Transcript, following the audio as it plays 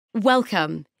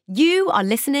Welcome. You are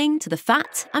listening to the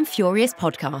Fat and Furious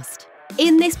podcast.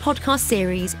 In this podcast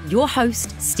series, your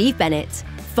host, Steve Bennett,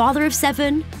 father of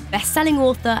 7, best-selling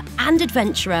author and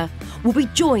adventurer, will be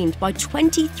joined by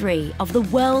 23 of the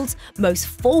world's most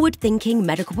forward-thinking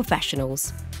medical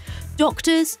professionals.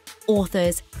 Doctors,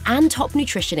 authors, and top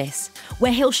nutritionists,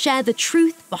 where he'll share the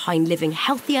truth behind living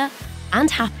healthier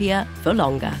and happier for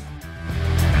longer.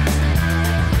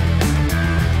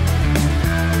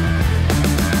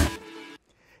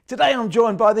 Today I'm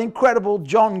joined by the incredible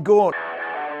Jon Gaunt.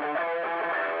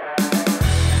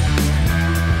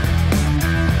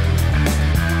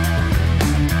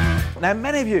 Now,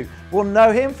 many of you will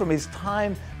know him from his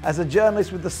time as a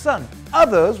journalist with The Sun.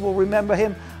 Others will remember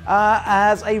him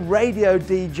as a radio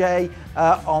DJ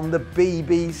on the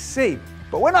BBC.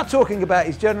 But we're not talking about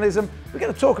his journalism, we're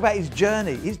going to talk about his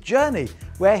journey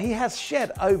where he has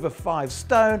shed over 5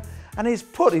 stone and he's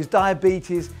put his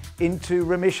diabetes into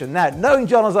remission. Now, knowing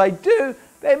Jon as I do,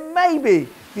 there may be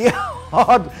the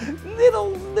odd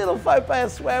little faux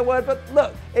pas swear word, but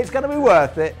look, it's going to be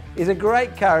worth it. He's a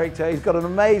great character, he's got an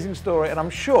amazing story, and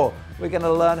I'm sure we're going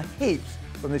to learn heaps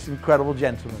from this incredible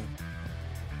gentleman.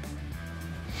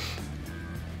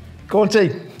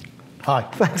 Gaunty. Hi.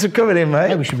 Thanks for coming in, mate.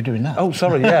 Yeah, we should be doing that. Oh,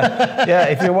 sorry, yeah. Yeah,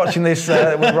 if you're watching this,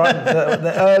 we're right at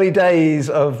the early days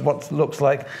of what looks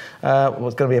like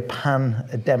what's going to be a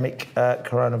pandemic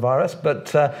coronavirus.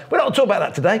 But we're not going to talk about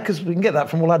that today because we can get that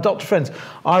from all our doctor friends.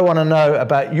 I want to know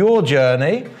about your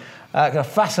journey, a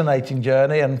fascinating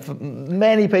journey, and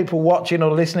many people watching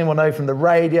or listening will know from the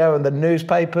radio and the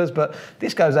newspapers, but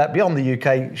this goes out beyond the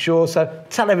UK, sure. So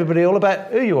tell everybody all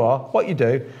about who you are, what you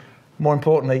do, more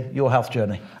importantly, your health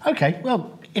journey. Okay,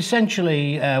 well,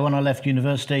 essentially, when I left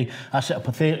university, I set up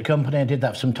a theatre company. I did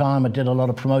that for some time. I did a lot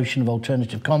of promotion of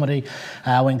alternative comedy.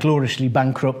 I went gloriously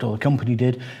bankrupt, or the company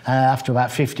did, after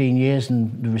about 15 years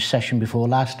and the recession before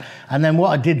last. And then what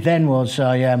I did then was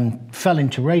I fell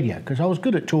into radio because I was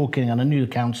good at talking and I knew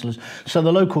the counsellors. So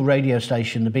the local radio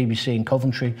station, the BBC in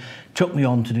Coventry, took me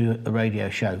on to do a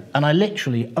radio show. And I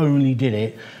literally only did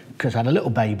it because I had a little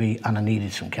baby and I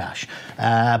needed some cash.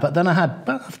 But then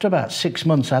after about 6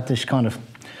 months, I had this kind of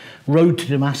road to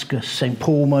Damascus, St.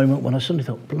 Paul moment when I suddenly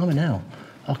thought, blimey now,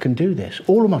 I can do this.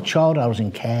 All of my childhood, I was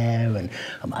in care and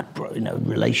I had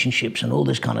relationships and all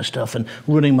this kind of stuff and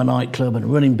running my nightclub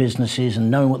and running businesses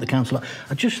and knowing what the council are.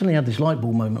 I just suddenly had this light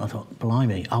bulb moment. I thought,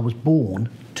 blimey, I was born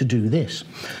to do this.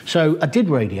 So I did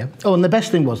radio. Oh, and the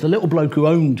best thing was the little bloke who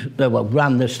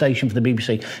ran the station for the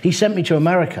BBC, he sent me to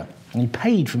America. And he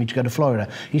paid for me to go to Florida.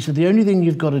 He said, the only thing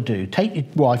you've got to do, take your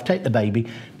wife, take the baby,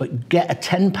 but get a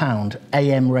 £10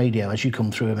 AM radio as you come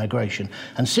through immigration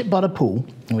and sit by the pool.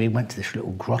 And we went to this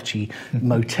little grotty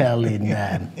motel in,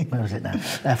 where was it now?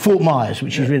 Fort Myers,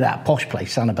 which is really that posh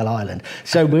place, Sanibel Island.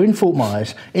 So we're in Fort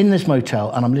Myers, in this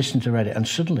motel, and I'm listening to radio, and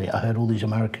suddenly I heard all these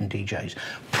American DJs,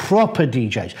 proper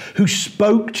DJs, who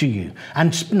spoke to you.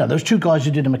 And those 2 guys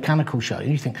who did a mechanical show,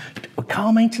 and you think,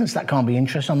 car maintenance, that can't be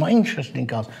interesting. I'm not interested in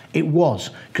cars. It was,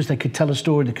 because they could tell a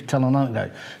story, they could tell an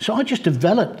anecdote. So I just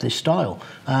developed this style.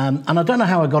 And I don't know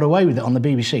how I got away with it on the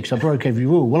BBC, because I broke every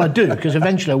rule. Well, I do, because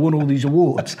eventually I won all these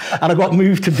awards. And I got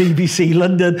moved to BBC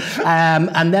London.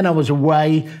 And then I was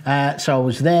away, so I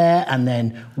was there. And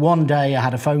then one day I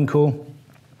had a phone call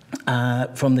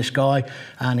from this guy,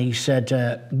 and he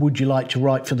said, would you like to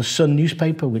write for the Sun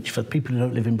newspaper, which for people who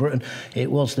don't live in Britain, it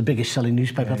was the biggest selling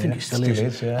newspaper. I think it still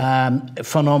is.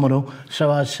 Phenomenal. So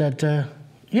I said,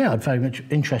 yeah, I'd very much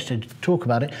interested to talk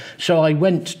about it. So I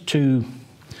went to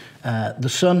the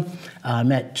Sun. I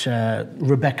met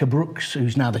Rebecca Brooks,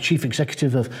 who's now the chief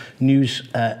executive of News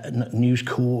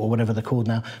Corp, or whatever they're called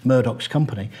now, Murdoch's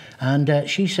company. And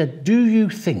she said, do you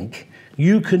think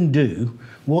you can do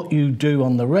what you do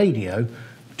on the radio?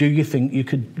 Do you think you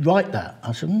could write that?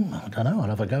 I said, I don't know, I'll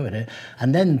have a go at it.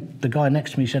 And then the guy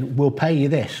next to me said, we'll pay you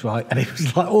this, right? And it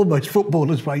was like almost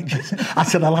footballers' wages. I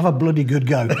said, I'll have a bloody good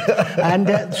go.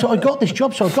 And so I got this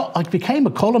job. So I became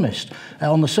a columnist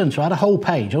on The Sun. So I had a whole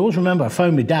page. I always remember I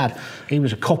phoned my dad. He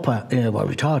was a copper, a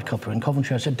retired copper in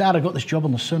Coventry. I said, Dad, I got this job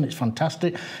on The Sun. It's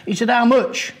fantastic. He said, how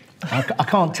much? I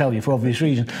can't tell you for obvious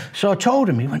reasons. So I told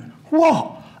him. He went,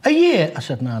 what? A year? I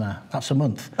said, no, that's a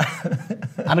month.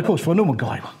 And of course, for a normal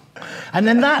guy. And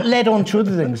then that led on to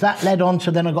other things. That led on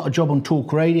to then I got a job on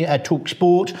Talk Radio, Talk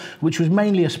Sport, which was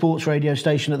mainly a sports radio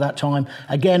station at that time.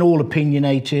 Again, all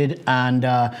opinionated. And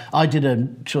I did a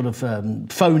sort of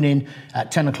phone in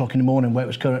at 10 o'clock in the morning where it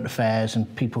was current affairs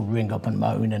and people ring up and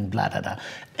moan and blah, blah, blah.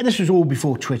 And this was all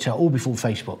before Twitter, all before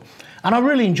Facebook. And I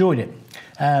really enjoyed it.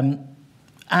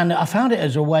 And I found it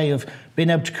as a way of being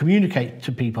able to communicate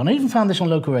to people. And I even found this on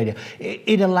local radio.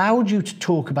 It allowed you to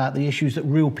talk about the issues that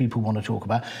real people want to talk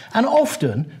about. And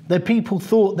often, the people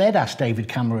thought they'd asked David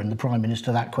Cameron, the Prime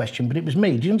Minister, that question, but it was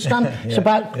me. Do you understand? It's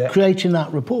about creating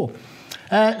that rapport.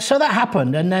 So that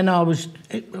happened, and then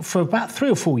for about 3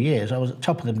 or 4 years, I was at the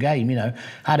top of the game, you know,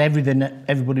 had everything that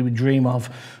everybody would dream of.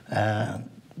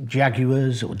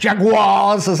 Jaguars, or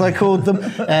Jaguars as I called them,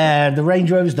 the Range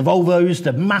Rovers, the Volvos,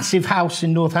 the massive house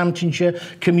in Northamptonshire,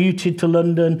 commuted to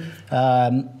London,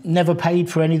 never paid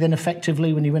for anything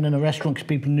effectively when you went in a restaurant because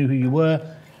people knew who you were.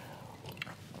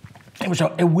 It was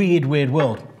a weird, weird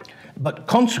world. But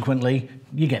consequently,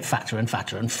 you get fatter and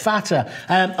fatter and fatter.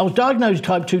 I was diagnosed with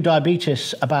type 2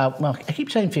 diabetes about, well, I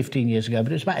keep saying 15 years ago,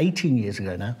 but it's about 18 years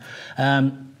ago now.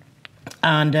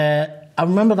 I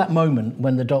remember that moment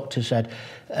when the doctor said,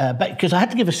 because I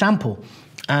had to give a sample,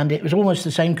 and it was almost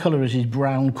the same colour as his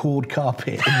brown cord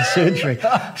carpet in the surgery.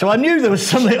 So I knew there was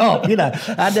something up, you know.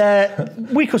 And a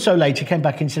week or so later, he came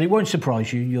back and said, it won't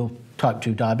surprise you, you're type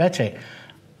 2 diabetic.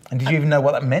 And did you even know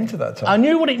what that meant at that time? I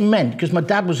knew what it meant because my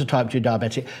dad was a type 2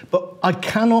 diabetic, but I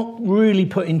cannot really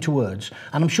put into words,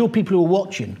 and I'm sure people who are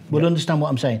watching will understand what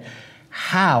I'm saying,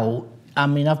 how, I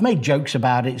mean, I've made jokes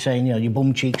about it, saying, you know, your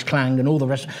bum cheeks clang and all the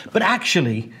rest, but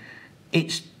actually,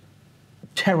 it's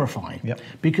terrifying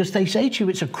because they say to you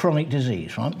it's a chronic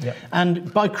disease, right?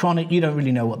 And by chronic, you don't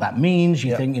really know what that means.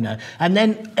 You think, you know, and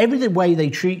then every way they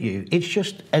treat you, it's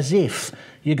just as if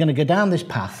you're going to go down this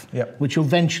path, which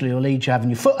eventually will lead to having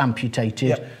your foot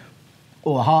amputated,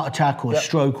 or a heart attack, or a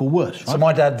stroke, or worse. Right? So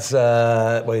my dad's,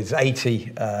 well, he's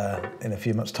 80 in a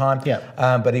few months' time,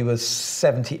 but he was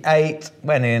 78,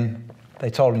 went in, they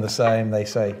told him the same, they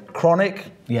say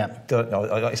chronic, like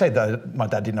I say, my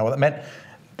dad didn't know what that meant.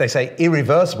 They say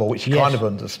irreversible, which he kind of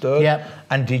understood,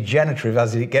 and degenerative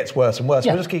as it gets worse and worse.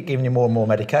 We'll just keep giving you more and more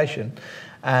medication.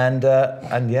 And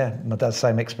yeah, my dad's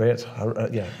same experience,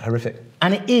 horrific.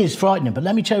 And it is frightening, but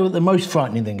let me tell you what the most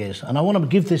frightening thing is, and I want to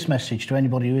give this message to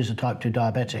anybody who is a type 2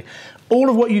 diabetic. All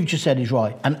of what you've just said is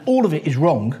right, and all of it is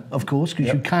wrong, of course,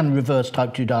 because you can reverse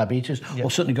type 2 diabetes,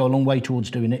 or certainly go a long way towards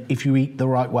doing it if you eat the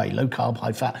right way, low carb,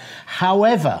 high fat.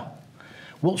 However,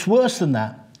 what's worse than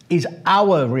that is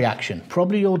our reaction,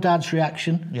 probably your dad's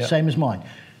reaction, same as mine.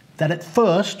 That at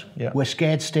first, we're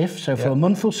scared stiff, so for a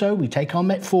month or so, we take our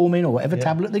metformin or whatever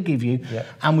tablet they give you,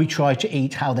 and we try to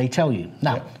eat how they tell you.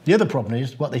 Now, the other problem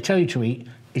is, what they tell you to eat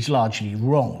is largely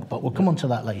wrong, but we'll come on to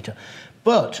that later.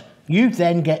 But you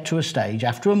then get to a stage,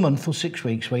 after a month or 6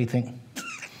 weeks, where you think,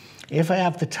 if I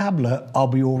have the tablet, I'll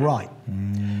be all right.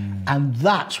 And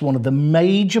that's one of the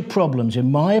major problems,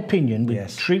 in my opinion,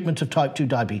 with treatment of type 2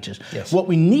 diabetes. What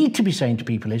we need to be saying to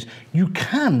people is, you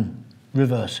can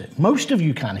reverse it. Most of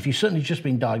you can, if you've certainly just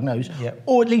been diagnosed,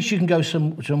 or at least you can go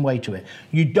some way to it.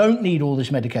 You don't need all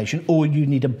this medication, or you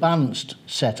need a balanced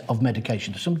set of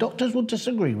medications. Some doctors will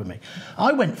disagree with me.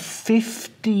 I went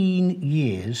 15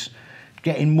 years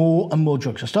getting more and more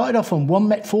drugs. I started off on one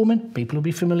metformin. People will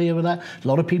be familiar with that. A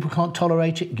lot of people can't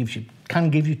tolerate it. It can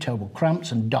give you terrible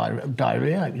cramps and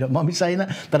diarrhea. I hope you don't mind me saying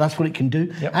that, but that's what it can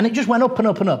do. And it just went up and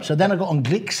up and up. So then I got on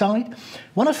Genocide.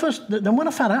 When I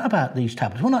found out about these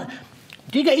tablets,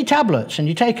 do you get your tablets and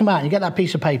you take them out and you get that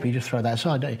piece of paper, you just throw that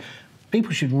aside, don't you?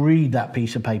 People should read that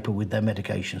piece of paper with their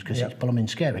medications because it's blooming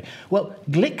scary. Well,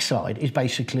 Genocide is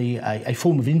basically a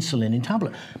form of insulin in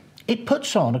tablet. It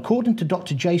puts on, according to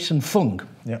Dr. Jason Fung,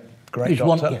 great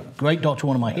doctor. Great doctor,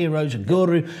 one of my heroes, a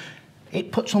guru,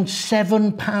 it puts on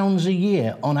 £7 a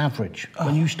year on average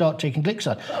when you start taking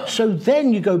Genocide. So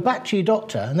then you go back to your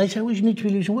doctor and they say, well, you need to be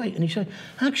losing weight. And you say,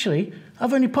 actually,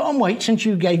 I've only put on weight since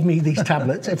you gave me these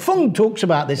tablets. Fung talks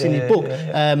about this in his book,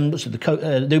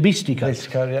 the Obesity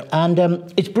Code.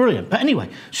 And it's brilliant. But anyway,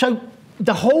 so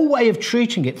the whole way of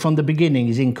treating it from the beginning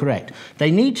is incorrect.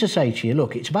 They need to say to you,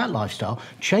 look, it's about lifestyle,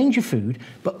 change your food,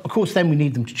 but of course then we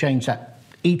need them to change that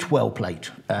eat well plate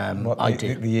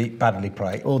idea. The eat badly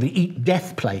plate. Or the eat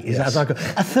death plate, is as I go.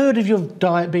 A third of your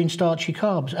diet being starchy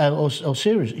carbs or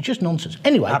cereals. It's just nonsense.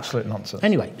 Anyway. Absolute nonsense.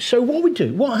 Anyway, so what we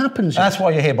do, what happens That's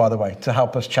why you're here, by the way, to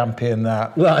help us champion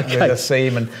that with the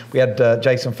theme. And we had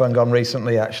Jason Fung on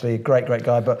recently, actually, great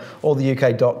guy, but all the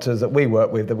UK doctors that we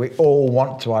work with, that we all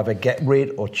want to either get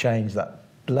rid or change that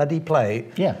bloody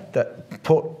plate that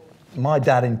put my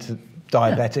dad into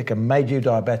diabetic and made you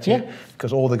diabetic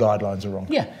because all the guidelines are wrong.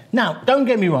 Now, don't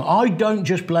get me wrong. I don't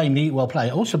just blame the Eat Well plate.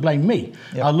 I also blame me.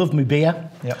 I love my beer.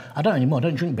 I don't anymore. I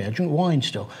don't drink beer. I drink wine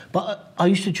still. But I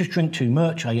used to just drink too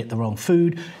much. I eat the wrong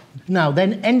food. Now,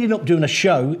 then ended up doing a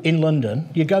show in London.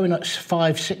 You're going at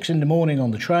 5, 6 in the morning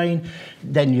on the train.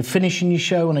 Then you're finishing your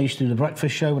show, and I used to do the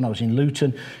breakfast show when I was in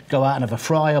Luton. Go out and have a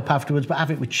fry-up afterwards, but have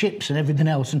it with chips and everything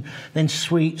else, and then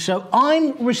sweet. So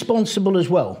I'm responsible as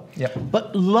well. Yep.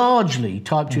 But largely,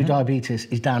 type 2 diabetes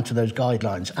is down to those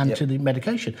guidelines and to the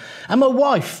medication. And my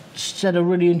wife said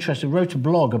wrote a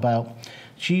blog about,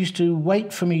 she used to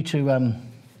wait for me to,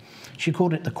 she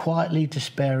called it the quietly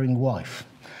despairing wife.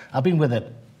 I've been with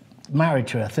her, married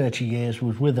to her 30 years,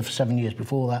 was with her for 7 years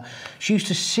before that. She used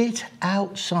to sit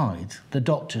outside the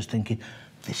doctors thinking,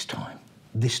 this time,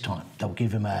 they'll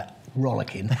give him a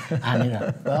rollicking.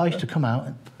 And, but I used to come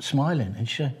out smiling, and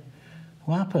she'd say,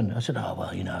 what happened? I said, oh,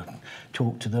 well,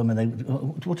 talk to them. And they,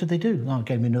 what did they do? Oh,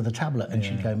 gave me another tablet, and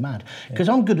she'd go mad. Because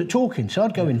I'm good at talking, so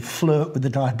I'd go and flirt with the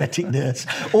diabetic nurse.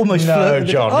 Almost flirt with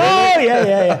John, Oh,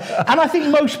 yeah. And I think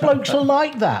most blokes are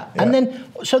like that. Yeah. And then,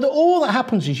 so all that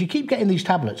happens is you keep getting these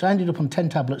tablets. I ended up on 10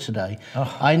 tablets a day.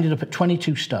 Oh. I ended up at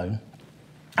 22 stone.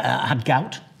 I had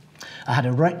gout. I had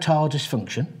erectile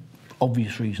dysfunction,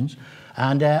 obvious reasons.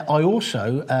 And I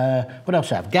also, what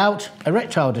else I have? Gout,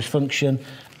 erectile dysfunction,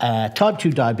 type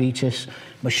 2 diabetes.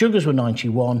 My sugars were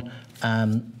 91.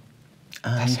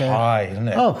 That's high, isn't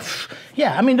it? Oh,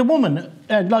 yeah. I mean, the woman,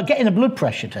 like getting a blood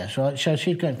pressure test, right? So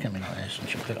she'd go, come in like this, and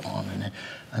she'd put it on,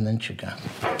 and then she'd go,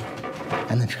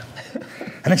 and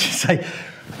then she'd say,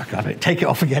 I got it, take it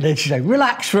off again, and she'd say,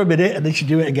 relax for a minute, and then she'd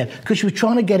do it again, because she was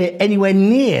trying to get it anywhere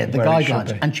near the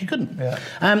guidelines, and she couldn't. Yeah.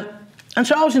 And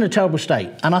so I was in a terrible state,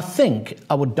 and I think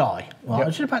I would die. Well, It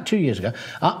was about 2 years ago.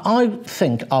 I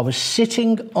think I was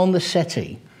sitting on the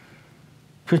settee,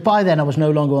 because by then I was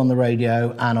no longer on the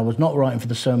radio, and I was not writing for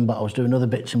The Sun, but I was doing other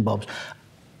bits and bobs.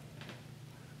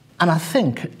 And I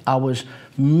think I was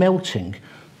melting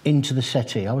into the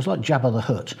settee. I was like Jabba the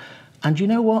Hutt. And you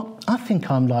know what? I think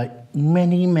I'm like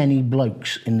many, many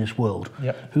blokes in this world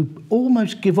who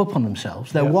almost give up on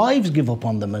themselves. Their wives give up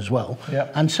on them as well.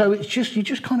 And so it's just, you're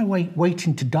just kind of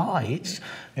waiting to die.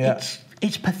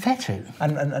 It's pathetic.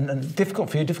 And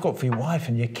difficult for you, difficult for your wife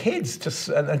and your kids. Just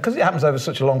because it happens over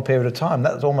such a long period of time,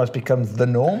 that almost becomes the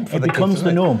norm for the kids. It becomes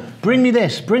the norm. Bring me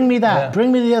this, bring me that,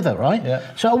 bring me the other, right?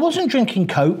 So I wasn't drinking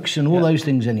Cokes and all those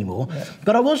things anymore,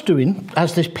 but I was doing,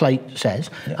 as this plate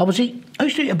says, I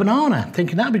used to eat a banana,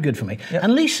 thinking that'd be good for me.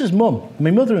 And Lisa's mum,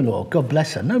 my mother-in-law, God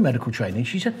bless her, no medical training,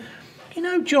 she said, you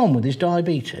know John with his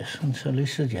diabetes? And so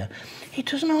Lisa said, yeah. He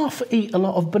doesn't half eat a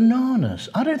lot of bananas.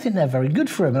 I don't think they're very good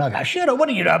for him. And I go, shut up, what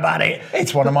do you know about it?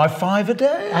 It's one of my 5 a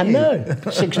day. I know.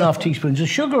 6.5 teaspoons of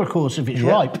sugar, of course, if it's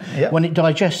ripe, when it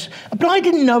digests. But I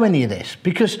didn't know any of this,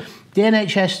 because the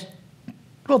NHS,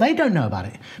 well, they don't know about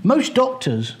it. Most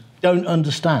doctors don't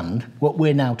understand what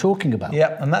we're now talking about.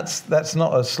 Yeah, and that's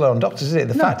not as slow on doctors, is it?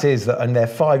 The fact is that in their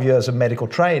 5 years of medical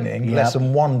training, less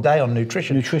than 1 day on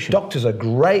nutrition. Doctors are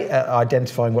great at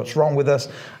identifying what's wrong with us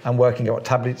and working out what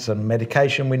tablets and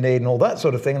medication we need and all that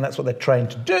sort of thing, and that's what they're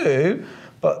trained to do.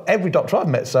 But every doctor I've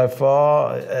met so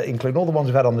far, including all the ones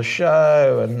we've had on the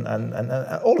show and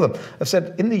all of them, have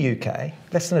said in the UK,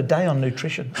 less than a day on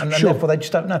nutrition. And therefore they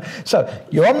just don't know. So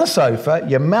you're on the sofa,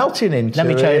 you're melting into it. Let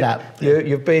me tell you that.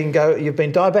 You've been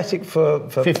diabetic for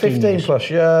 15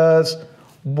 plus years.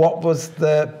 What was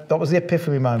the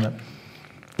epiphany moment?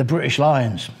 The British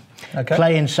Lions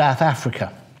play in South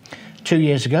Africa 2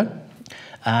 years ago.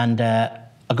 And I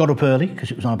got up early, because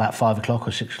it was on about 5 o'clock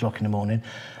or 6 o'clock in the morning.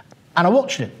 And I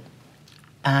watched it,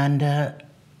 and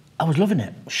I was loving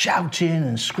it, shouting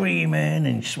and screaming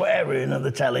and swearing at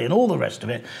the telly and all the rest of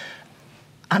it,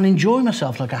 and enjoying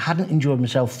myself like I hadn't enjoyed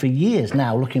myself for years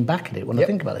now, looking back at it when I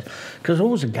think about it. Because I was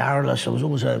always a garrulous, I was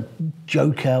always a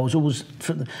joker, I was always...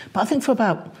 But I think for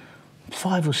about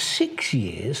 5 or 6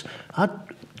 years, I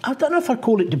don't know if I'd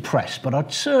call it depressed, but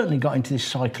I'd certainly got into this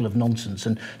cycle of nonsense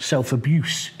and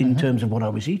self-abuse in terms of what I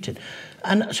was eating.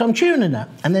 And so I'm cheering in that.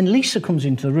 And then Lisa comes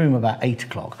into the room about 8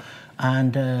 o'clock,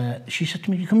 and she said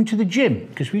to me, you're coming to the gym?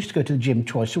 Because we used to go to the gym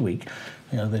twice a week,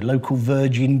 the local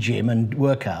Virgin gym, and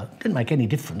work out. Didn't make any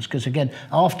difference, because again,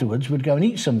 afterwards we'd go and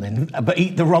eat something, but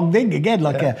eat the wrong thing again,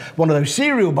 like one of those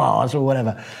cereal bars or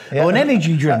whatever, or an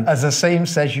energy drink. As Asim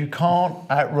says, you can't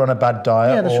outrun a bad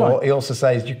diet. Yeah, that's right. He also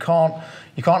says you can't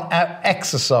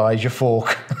out-exercise your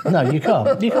fork. No, you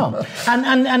can't. You can't.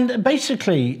 And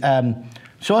basically,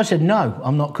 so I said, no,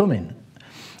 I'm not coming.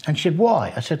 And she said,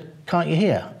 why? I said, can't you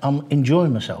hear? I'm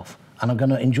enjoying myself, and I'm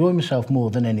going to enjoy myself more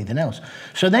than anything else.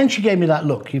 So then she gave me that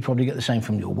look, you probably get the same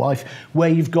from your wife, where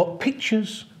you've got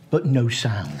pictures but no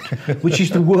sound, which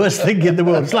is the worst thing in the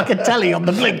world. It's like a telly on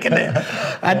the blink, isn't it?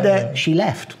 And she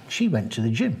left. She went to the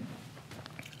gym.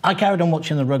 I carried on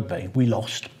watching the rugby. We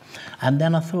lost. And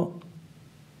then I thought,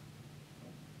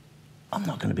 I'm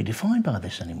not going to be defined by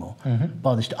this anymore.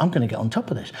 By this, I'm going to get on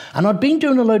top of this. And I'd been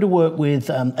doing a load of work with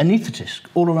anaesthetists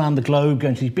all around the globe,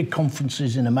 going to these big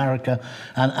conferences in America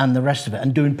and the rest of it,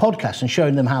 and doing podcasts and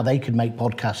showing them how they could make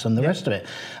podcasts and the rest of it.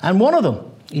 And one of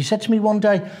them, he said to me one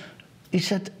day, he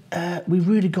said, we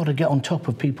really got to get on top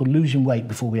of people losing weight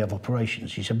before we have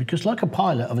operations. He said, because like a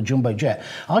pilot of a jumbo jet,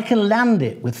 I can land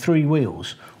it with 3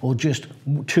 wheels or just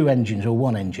 2 engines or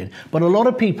 1 engine. But a lot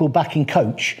of people back in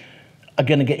coach are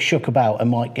going to get shook about and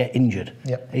might get injured.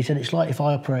 He said, it's like if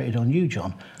I operated on you,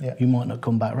 John, you might not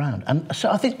come back round. And so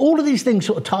I think all of these things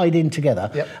sort of tied in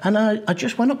together. And I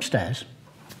just went upstairs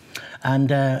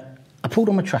and I pulled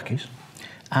on my trackies,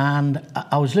 and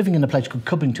I was living in a place called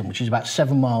Cubbington, which is about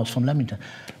 7 miles from Leamington.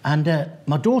 And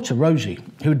my daughter, Rosie,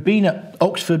 who had been at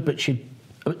Oxford, but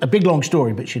a big long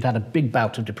story, but she'd had a big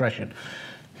bout of depression.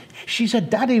 She said,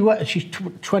 Daddy, she's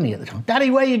 20 at the time, Daddy,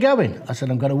 where are you going? I said,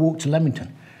 I'm going to walk to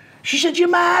Leamington. She said, you're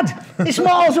mad. It's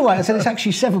miles away. I said, it's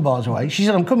actually 7 miles away. She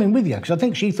said, I'm coming with you, because I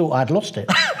think she thought I'd lost it.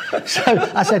 So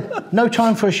I said, no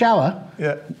time for a shower.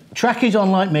 Trackies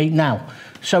on like me now.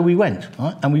 So we went,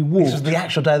 right, and we walked. This was the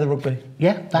actual day of the rugby?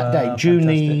 Yeah, that day, June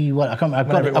the, well, I've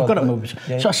got it on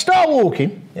my... So I start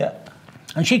walking,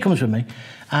 and she comes with me,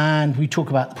 and we talk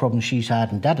about the problems she's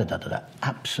had, and da-da-da-da-da.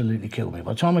 Absolutely killed me.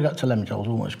 By the time I got to Leamington, I was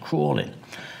almost crawling.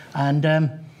 And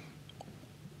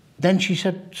then she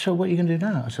said, so what are you going to do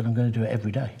now? I said, I'm going to do it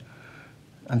every day.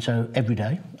 And so every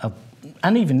day,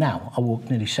 and even now, I walk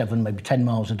nearly 7, maybe 10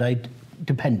 miles a day,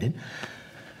 depending.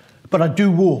 But I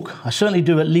do walk. I certainly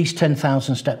do at least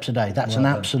 10,000 steps a day. That's an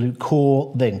absolute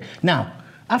core thing. Now,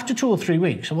 after 2 or 3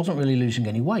 weeks, I wasn't really losing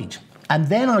any weight. And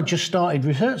then I just started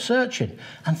researching.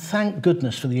 And thank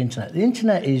goodness for the internet. The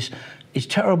internet is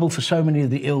terrible for so many of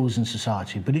the ills in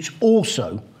society, but it's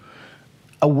also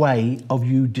a way of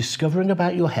you discovering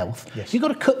about your health. You've got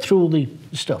to cut through all the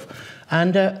stuff.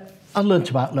 And I learnt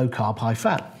about low carb, high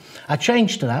fat. I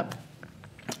changed to that.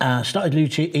 Started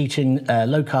eating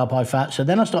low carb, high fat. So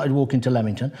then I started walking to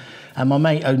Leamington, and my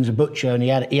mate owns a butcher, and he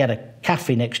had a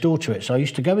cafe next door to it. So I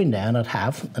used to go in there, and I'd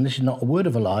have, and this is not a word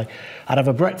of a lie, I'd have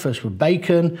a breakfast with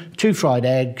bacon, 2 fried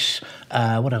eggs.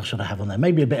 What else would I have on there?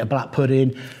 Maybe a bit of black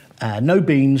pudding, no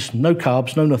beans, no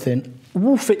carbs, no nothing.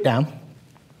 Wolf it down,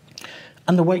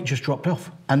 and the weight just dropped off.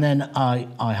 And then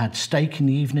I had steak in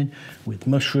the evening with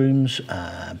mushrooms,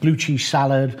 blue cheese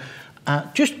salad.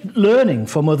 Just learning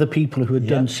from other people who had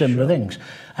done similar things.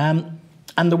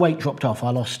 And the weight dropped off. I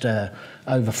lost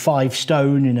over 5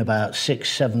 stone in about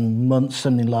 6-7 months,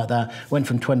 something like that. Went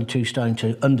from 22 stone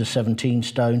to under 17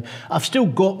 stone. I've still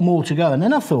got more to go. And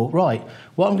then I thought, right,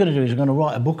 what I'm going to do is I'm going to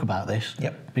write a book about this.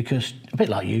 Because, a bit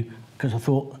like you, because I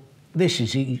thought, this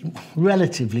is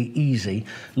relatively easy.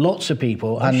 Lots of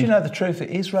people. Well, you know the truth, it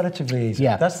is relatively easy.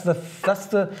 That's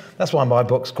why my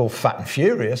book's called Fat and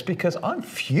Furious, because I'm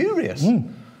furious.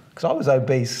 Because I was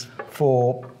obese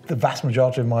for the vast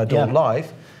majority of my adult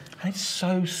life. And it's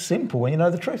so simple when you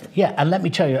know the truth. Yeah, and let me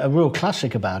tell you a real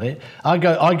classic about it. I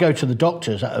go to the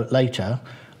doctors later.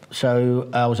 So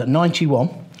I was at 91.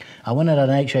 I went at an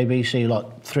HABC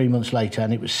like 3 months later,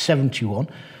 and it was 71.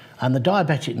 And the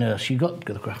diabetic nurse, you got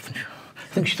the graph,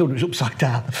 I think she thought it was upside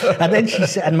down. And then she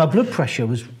said, and my blood pressure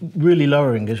was really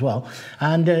lowering as well.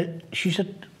 And she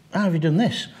said, how have you done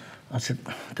this? I said,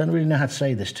 I don't really know how to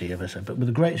say this to you, I said, but with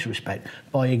the greatest respect,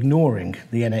 by ignoring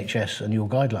the NHS and your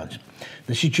guidelines.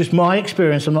 This is just my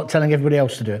experience, I'm not telling everybody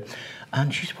else to do it.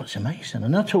 And she said, well, it's amazing.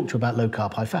 And I talked to her about low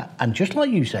carb, high fat. And just like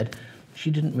you said,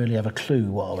 she didn't really have a clue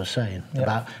what I was saying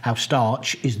about how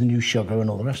starch is the new sugar and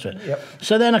all the rest of it.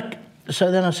 So then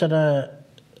I said,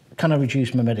 can I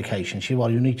reduce my medication? She said,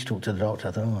 well, you need to talk to the doctor.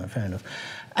 I thought, oh, fair enough.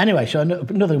 Anyway, so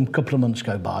another couple of months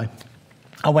go by.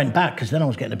 I went back, because then I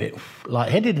was getting a bit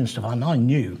lightheaded and stuff, and I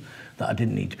knew that I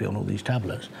didn't need to be on all these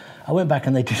tablets. I went back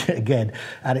and they did it again,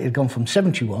 and it had gone from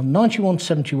 91 to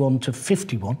 71 to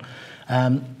 51.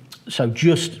 So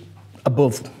just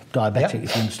above diabetic,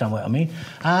 if you understand what I mean.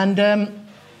 And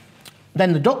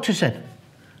then the doctor said,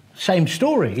 same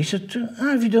story. He said, how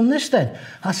have you done this then?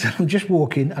 I said, I'm just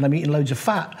walking and I'm eating loads of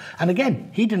fat. And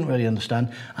again, he didn't really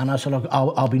understand. And I said,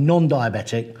 I'll be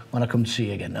non-diabetic when I come to see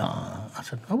you again. I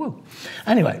said, I will.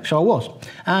 Anyway, so I was.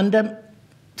 And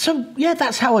so, yeah,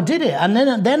 that's how I did it. And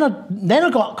then I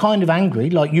got kind of angry,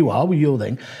 like you are with your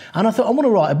thing. And I thought, I want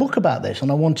to write a book about this. And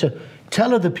I want to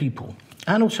tell other people.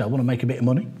 And also, I want to make a bit of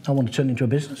money. I want to turn it into a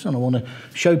business, and I want to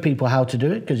show people how to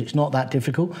do it, because it's not that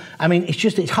difficult. I mean,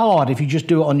 it's hard if you just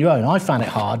do it on your own. I found it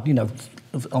hard, you know,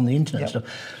 on the internet and stuff.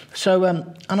 So,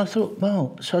 and I thought,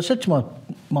 well, so I said to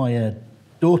my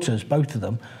daughters, both of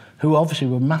them, who obviously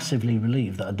were massively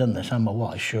relieved that I'd done this, and my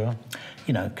wife. Sure.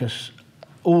 You know, because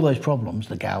all those problems,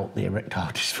 the gout, the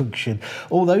erectile dysfunction,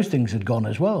 all those things had gone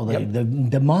as well.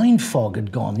 The mind fog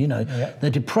had gone, you know, the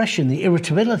depression, the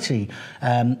irritability.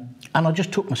 And I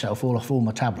just took myself off all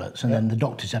my tablets, and then the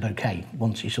doctor said, OK,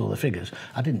 once he saw the figures.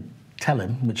 I didn't tell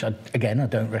him, which, I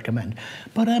don't recommend.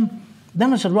 But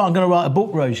then I said, right, I'm going to write a book,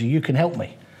 Rosie, you can help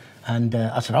me. And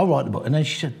I said, I'll write the book. And then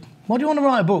she said, why do you want to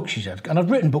write a book? She said. And I've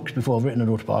written books before. I've written an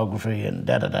autobiography and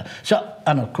da-da-da. So,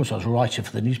 and of course I was a writer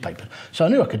for the newspaper. So I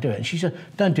knew I could do it. And she said,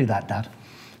 don't do that, Dad.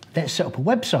 Let's set up a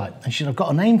website. And she said, I've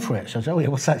got a name for it. So I said, oh yeah,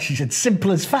 what's that? She said,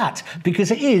 Simple as Fat.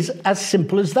 Because it is as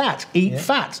simple as that. Eat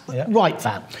fat, write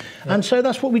fat. And so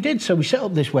that's what we did. So we set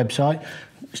up this website.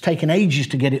 It's taken ages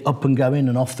to get it up and going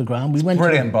and off the ground. We went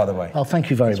brilliant, by the way. Oh, thank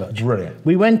you very much. Brilliant.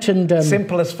 We went and...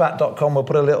 simpleasfat.com. We'll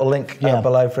put a little link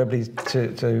below for everybody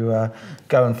to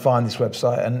go and find this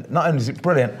website. And not only is it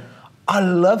brilliant, I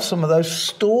love some of those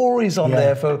stories on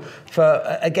there for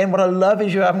again, what I love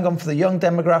is you haven't gone for the young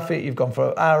demographic, you've gone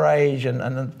for our age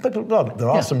and people, well, there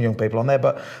are some young people on there,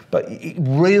 but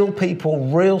real people,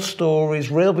 real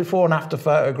stories, real before and after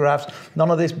photographs,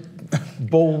 none of this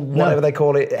bull, whatever they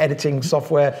call it, editing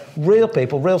software, real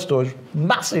people, real stories,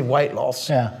 massive weight loss.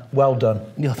 Yeah. Well done.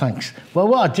 Yeah, thanks. Well,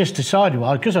 what I just decided,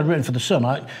 because I'd written for The Sun,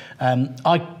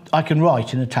 I can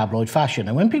write in a tabloid fashion.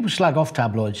 And when people slag off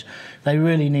tabloids, they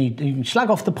really you can slag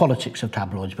off the politics of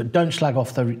tabloids, but don't slag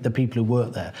off the people who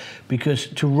work there. Because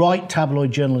to write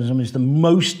tabloid journalism is the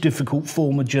most difficult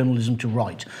form of journalism to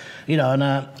write. You know, and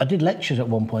I did lectures at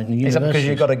one point in the university. Is that because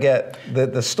you've got to get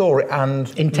the story and...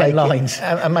 in 10 lines.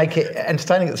 And make it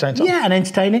entertaining at the same time? Yeah, and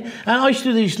entertaining. And I used to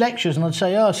do these lectures and I'd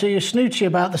say, oh, so you're snooty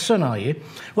about The Sun, are you?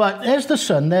 Right, there's The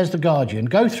Sun, there's The Guardian.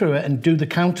 Go through it and do the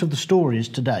count of the stories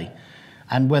today.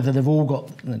 And whether they've all got...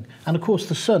 And of course,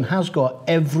 The Sun has got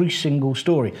every single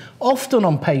story. Often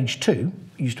on page 2,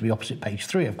 it used to be opposite page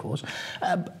 3, of course,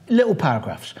 little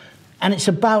paragraphs. And it's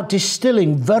about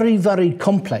distilling very, very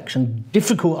complex and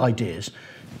difficult ideas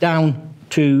down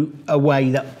to a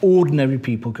way that ordinary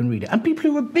people can read it. And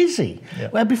people who are busy. Yeah.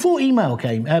 Well, before email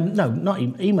came... no, not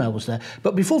email was there.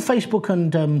 But before Facebook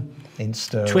and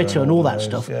Insta Twitter and all that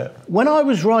stuff, when I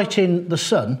was writing The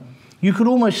Sun... you could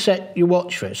almost set your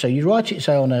watch for it. So you write it,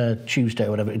 say, on a Tuesday or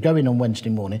whatever, go in on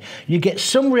Wednesday morning. You get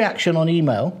some reaction on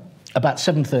email about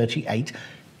 7:30, 8,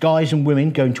 guys and women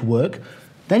going to work.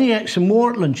 Then you get some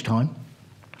more at lunchtime.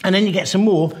 And then you get some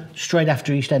more straight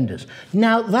after EastEnders.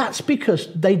 Now, that's because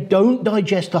they don't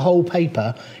digest the whole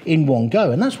paper in one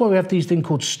go. And that's why we have these things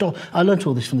called I learnt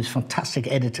all this from this fantastic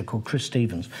editor called Chris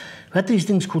Stevens. We had these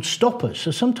things called stoppers.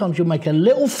 So sometimes you'll make a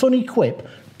little funny quip,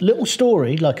 little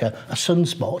story, like a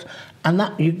sunspot, and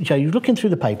that you're looking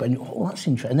through the paper and that's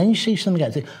interesting. And then you see something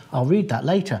else, I'll read that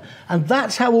later. And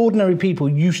that's how ordinary people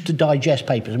used to digest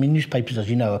papers. I mean, newspapers, as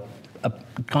you know, are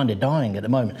kind of dying at the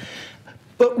moment.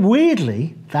 But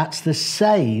weirdly, that's the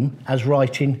same as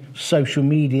writing social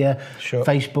media,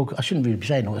 Facebook. I shouldn't really be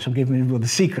saying all this, I'm giving you all the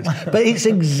secrets. But it's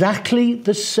exactly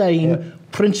the same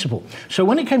principle. So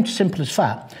when it came to Simple as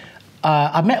Fat,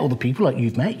 I met all the people like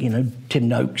you've met, you know, Tim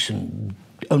Noakes and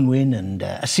Unwin and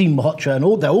Asim Malhotra,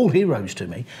 and they're all heroes to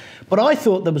me. But I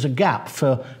thought there was a gap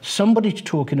for somebody to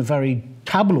talk in a very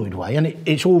tabloid way, and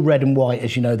it's all red and white,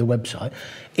 as you know, the website.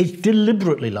 It's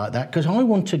deliberately like that because I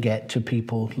want to get to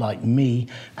people like me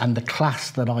and the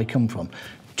class that I come from.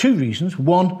 2 reasons.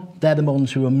 One, they're the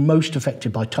ones who are most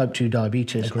affected by type 2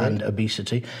 diabetes and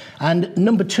obesity. And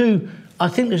number 2, I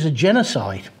think there's a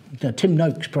genocide. You know, Tim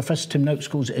Noakes, Professor Tim Noakes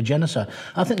calls it a genocide.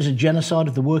 I think there's a genocide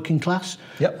of the working class.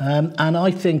 Yep. And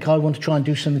I think I want to try and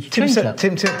do something to change that.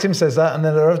 Tim says that, and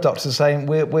then there are other doctors saying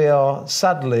we are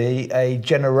sadly a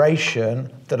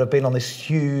generation that have been on this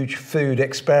huge food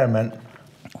experiment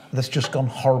that's just gone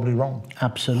horribly wrong.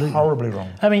 Absolutely. Horribly wrong.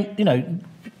 I mean, you know,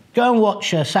 go and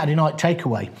watch Saturday Night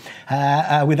Takeaway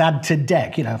with Ad to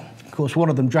Deck, you know. Of course, one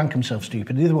of them drank himself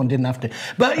stupid. The other one didn't have to.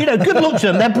 But, you know, good luck to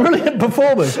them. They're brilliant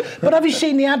performers. But have you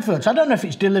seen the adverts? I don't know if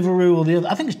it's Deliveroo or the other.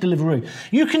 I think it's Deliveroo.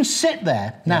 You can sit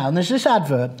there now, and there's this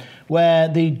advert where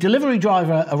the delivery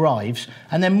driver arrives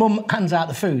and then mum hands out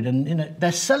the food. And, you know,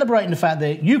 they're celebrating the fact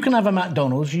that you can have a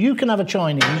McDonald's, you can have a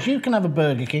Chinese, you can have a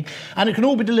Burger King, and it can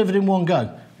all be delivered in one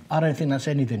go. I don't think that's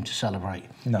anything to celebrate.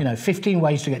 No. You know, 15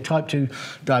 ways to get type 2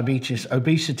 diabetes,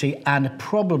 obesity, and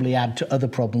probably add to other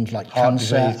problems like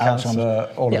cancer,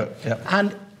 Alzheimer's. All of it. Yep.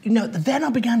 And then I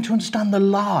began to understand the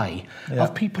lie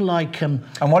of people like... and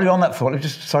while you're on that thought,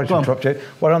 sorry to interrupt you,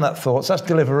 while you're on that thought, so that's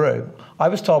Deliveroo. I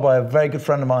was told by a very good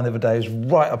friend of mine the other day, who's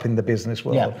right up in the business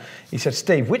world. Yeah. He said,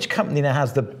 Steve, which company now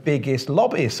has the biggest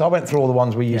lobbyists? So I went through all the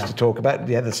ones we used to talk about.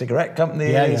 The cigarette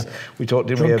companies. Yeah. We talked,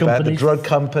 didn't we, about the drug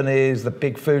companies, the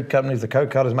big food companies, the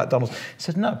Coca-Colas, McDonald's. He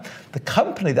said, no, the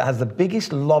company that has the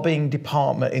biggest lobbying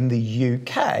department in the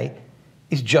UK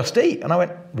is Just Eat. And I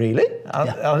went, really?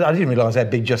 I didn't realise how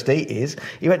big Just Eat is.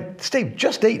 He went, Steve,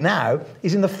 Just Eat now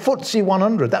is in the FTSE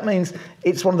 100. That means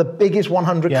it's one of the biggest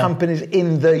 100 companies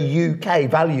in the UK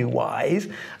value-wise.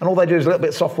 And all they do is a little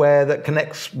bit of software that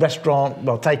connects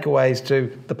takeaways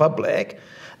to the public.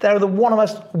 They're one of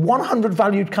the most 100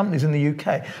 valued companies in the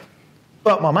UK.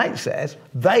 But my mate says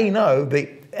they know the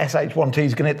SH1T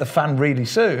is going to hit the fan really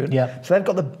soon. Yeah. So they've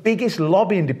got the biggest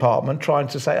lobbying department trying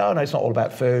to say, oh no, it's not all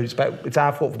about food. It's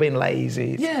our fault for being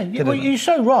lazy. Well, you're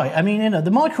so right. I mean, the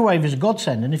microwave is a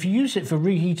godsend, and if you use it for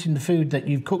reheating the food that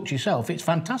you've cooked yourself, it's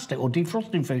fantastic, or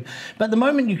defrosting food. But the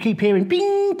moment you keep hearing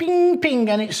ping, ping, ping,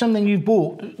 and it's something you've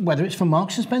bought, whether it's from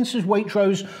Marks and Spencer's,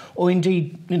 Waitrose, or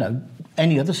indeed,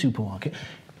 any other supermarket,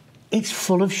 it's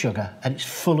full of sugar, and it's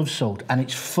full of salt, and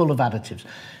it's full of additives.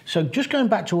 So just going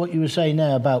back to what you were saying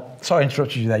there about... Sorry I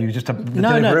interrupted you there. You were just the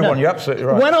Deliveroo one. You're absolutely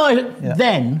right. When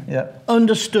I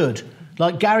understood,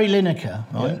 like Gary Lineker,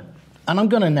 right? Yeah. And I'm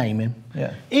going to name him.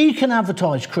 Yeah. He can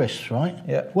advertise crisps, right?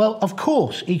 Yeah. Well, of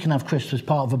course he can have crisps as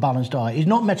part of a balanced diet. He's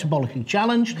not metabolically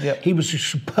challenged. Yeah. He was a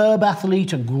superb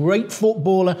athlete, a great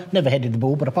footballer. Never headed the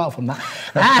ball, but apart from that,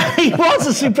 he was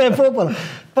a superb footballer.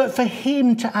 But for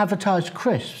him to advertise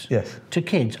crisps to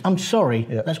kids, I'm sorry,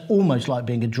 that's almost like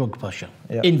being a drug pusher,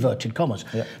 inverted commas.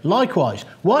 Yeah. Likewise,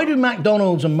 why do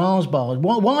McDonald's and Mars bars,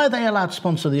 why are they allowed to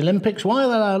sponsor the Olympics? Why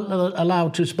are they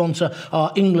allowed to sponsor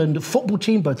our England football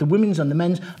team, both the women's and the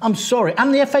men's? I'm sorry.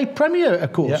 And the FA Premier,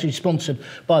 of course, is sponsored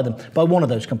by them, by one of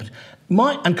those companies.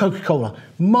 And Coca-Cola.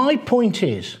 My point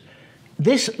is,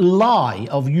 this lie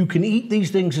of you can eat these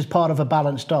things as part of a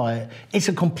balanced diet, it's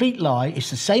a complete lie.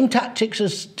 It's the same tactics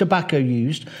as tobacco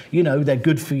used. They're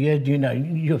good for you.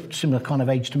 You're similar kind of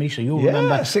age to me, so you'll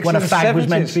remember when a fag was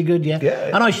meant to be good,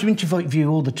 And I used to interview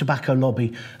all the tobacco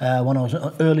lobby when I was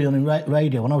early on in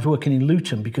radio, when I was working in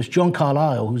Luton, because John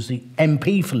Carlyle, who's the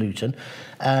MP for Luton,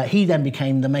 he then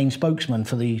became the main spokesman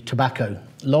for the tobacco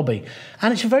lobby.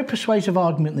 And it's a very persuasive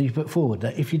argument that you put forward,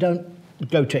 that if you don't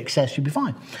go to excess, you'll be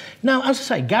fine. Now, as I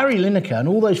say, Gary Lineker and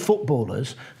all those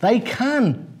footballers, they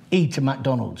can eat a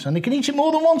McDonald's, and they can eat it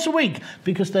more than once a week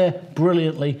because they're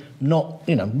brilliantly not,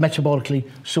 metabolically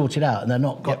sorted out, and they're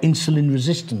not got insulin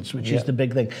resistance, which is the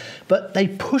big thing. But they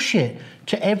push it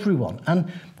to everyone,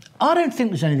 and I don't think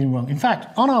there's anything wrong. In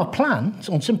fact, on our plan,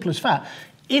 on Simple as Fat,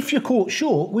 if you're caught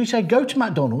short, we say go to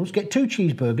McDonald's, get 2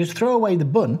 cheeseburgers, throw away the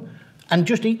bun, and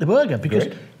just eat the burger, because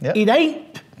it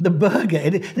ain't the burger.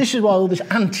 This is why all this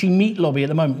anti-meat lobby at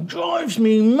the moment drives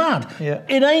me mad. Yeah.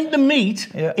 It ain't the meat,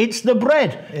 it's the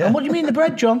bread. Yeah. And what do you mean the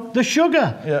bread, John? The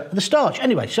sugar, the starch.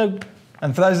 Anyway, so...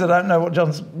 And for those that don't know what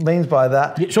John means by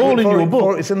that... It's all in your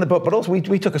book. It's in the book, but also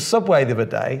we took a Subway the other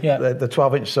day, the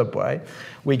 12-inch Subway.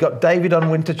 We got David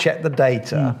Unwin to check the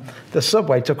data. The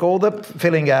Subway took all the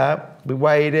filling out, we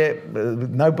weighed it,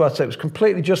 no butter, it was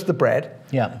completely just the bread.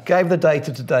 Yeah. Gave the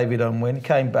data to David Unwin,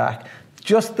 came back.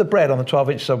 Just the bread on the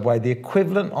 12-inch Subway, the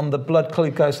equivalent on the blood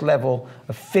glucose level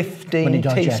of 15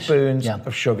 teaspoons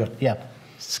of sugar. Yeah.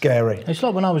 Scary. It's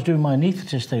like when I was doing my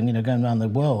anaesthetist thing, going around the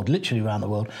world, literally around the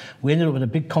world. We ended up with a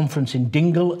big conference in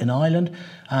Dingle in Ireland,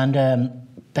 and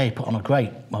they put on a great,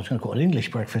 I was going to call it an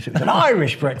English breakfast, it was an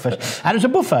Irish breakfast, and it was a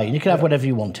buffet, and you could have whatever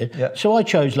you wanted. Yeah. So I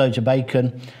chose loads of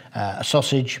bacon, a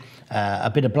sausage, a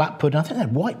bit of black pudding. I think they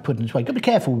had white pudding as well. You've got to be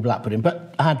careful with black pudding,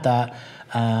 but I had that.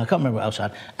 I can't remember what else I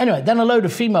had. Anyway, then a load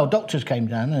of female doctors came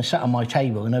down and sat on my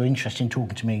table, and they were interested in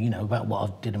talking to me, about what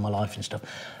I did in my life and stuff.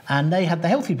 And they had the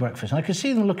healthy breakfast, and I could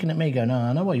see them looking at me going,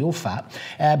 I know why you're fat,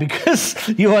 because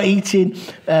you are eating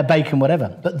bacon,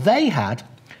 whatever. But they had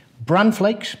bran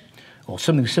flakes, or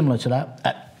something similar to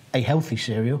that, a healthy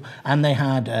cereal, and they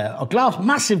had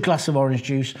massive glass of orange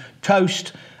juice,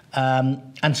 toast,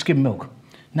 and skim milk.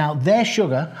 Now, their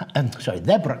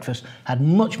breakfast had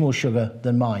much more sugar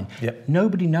than mine. Yep.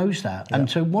 Nobody knows that. Yep. And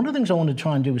so one of the things I want to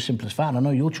try and do with Simple as Fat, and I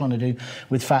know you're trying to do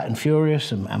with Fat and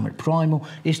Furious and with Primal,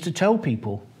 is to tell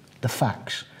people the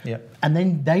facts. Yep. And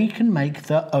then they can make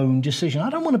their own decision. I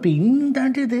don't want to be,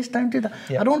 don't do this, don't do that.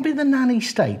 Yep. I don't want to be the nanny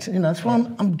state. That's why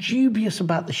I'm dubious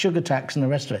about the sugar tax and the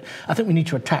rest of it. I think we need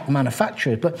to attack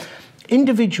manufacturers, but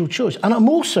individual choice. And I'm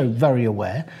also very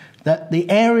aware that the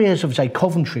areas of, say,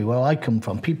 Coventry, where I come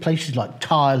from, places like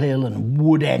Tile Hill and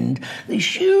Wood End, these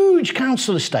huge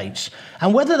council estates,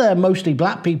 and whether they're mostly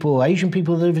black people or Asian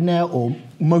people living there or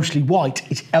mostly white,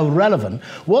 it's irrelevant.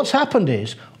 What's happened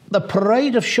is the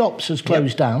parade of shops has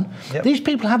closed down. These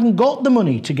people haven't got the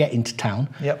money to get into town,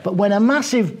 but when a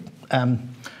massive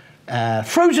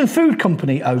frozen food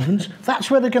company opens,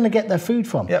 that's where they're going to get their food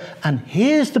from. And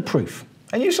here's the proof.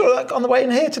 And you saw that on the way in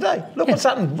here today. Look what's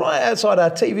happened right outside our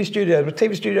TV studio. The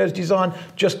TV studio is designed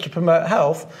just to promote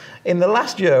health. In the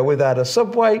last year, we've had a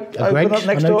Subway open up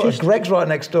next door, a Greg's right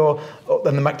next door,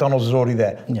 and the McDonald's is already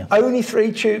there. Only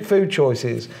 3 food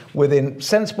choices within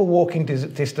sensible walking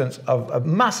distance of a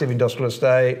massive industrial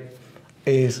estate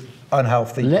is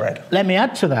unhealthy bread. Let me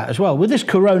add to that as well. With this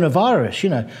coronavirus, you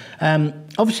know,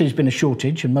 obviously there's been a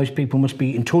shortage and most people must be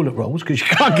eating toilet rolls because you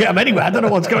can't get them anywhere. I don't know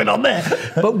what's going on there.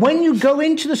 But when you go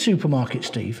into the supermarket,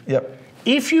 Steve,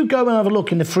 if you go and have a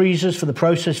look in the freezers for the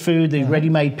processed food, the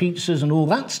ready-made pizzas and all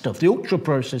that stuff, the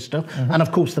ultra-processed stuff, and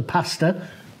of course the pasta,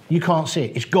 you can't see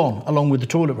it. It's gone along with the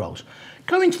toilet rolls.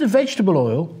 Go into the vegetable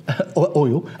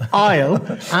oil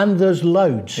aisle and there's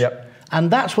loads. And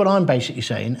that's what I'm basically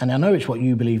saying, and I know it's what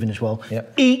you believe in as well.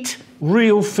 Eat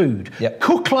real food.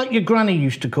 Cook like your granny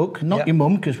used to cook, not your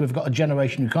mum, because we've got a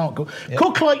generation who can't cook.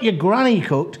 Cook like your granny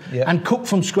cooked, and cook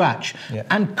from scratch.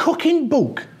 And cook in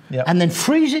bulk, and then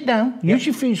freeze it down. Use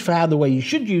your freezer the way you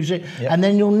should use it, and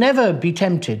then you'll never be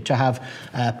tempted to have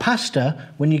pasta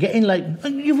when you get in late.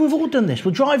 We've all done this.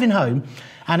 We're driving home,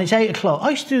 and it's 8 o'clock.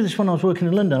 I used to do this when I was working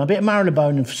in London. I bit of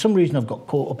Marylebone, and for some reason I've got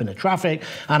caught up in the traffic,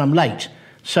 and I'm late.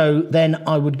 So then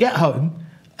I would get home,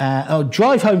 I would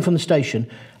drive home from the station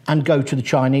and go to the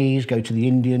Chinese, go to the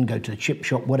Indian, go to the chip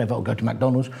shop, whatever, or go to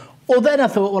McDonald's. Or then I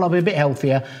thought, well, I'll be a bit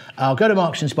healthier. I'll go to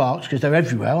Marks and Sparks, because they're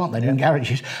everywhere, aren't they, in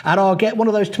garages, and I'll get one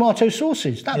of those tomato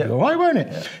sauces. That'll be all right, won't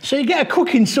it? So you get a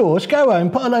cooking sauce, go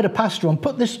home, put a load of pasta on,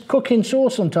 put this cooking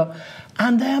sauce on top,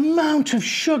 and the amount of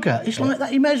sugar, it's like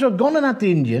that. You may as well have gone and had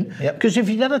the Indian, because if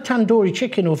you'd had a tandoori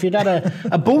chicken or if you'd had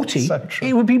a balti,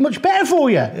 it would be much better for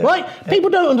you, right? People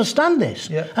don't understand this.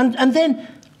 And then,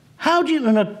 how do you...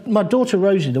 And my daughter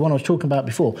Rosie, the one I was talking about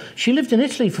before, she lived in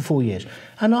Italy for 4 years,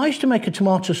 and I used to make a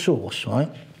tomato sauce, right?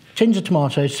 Tins of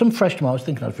tomatoes, some fresh tomatoes,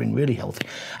 thinking I was being really healthy,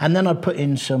 and then I'd put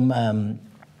in some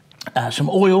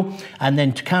oil, and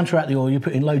then to counteract the oil, you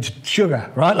put in loads of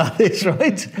sugar, right, like this,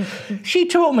 right? She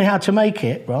taught me how to make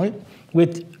it, right,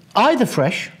 with either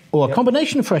fresh or a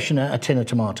combination of fresh and a tin of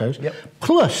tomatoes,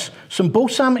 plus some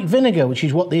balsamic vinegar, which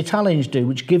is what the Italians do,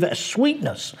 which give it a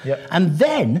sweetness, and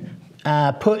then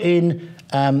put in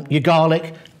your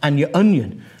garlic and your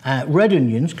onion. Red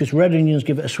onions, because red onions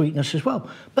give it a sweetness as well.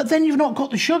 But then you've not got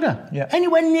the sugar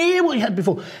anywhere near what you had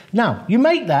before. Now, you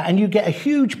make that and you get a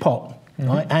huge pot,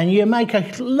 right? And you make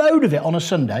a load of it on a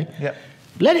Sunday,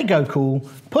 let it go cool,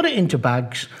 put it into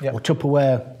bags or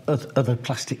Tupperware, other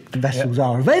plastic vessels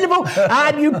are available,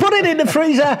 and you put it in the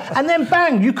freezer, and then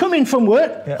bang, you come in from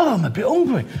work, oh, I'm a bit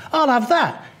hungry, I'll have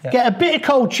that. Get a bit of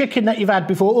cold chicken that you've had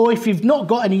before, or if you've not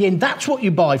got any in, that's what you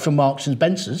buy from Marks and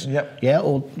Spencer's,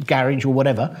 or Garage or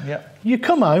whatever. You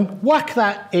come home, whack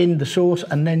that in the sauce,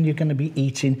 and then you're going to be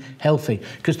eating healthy.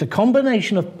 Because the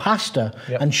combination of pasta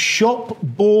and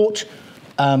shop-bought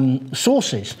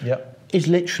sauces is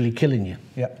literally killing you.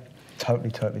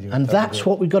 Totally. And that's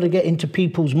what we've got to get into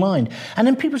people's mind. And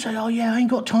then people say, oh, yeah, I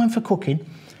ain't got time for cooking.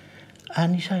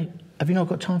 And you say, have you not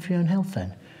got time for your own health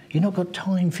then? You've not got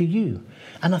time for you.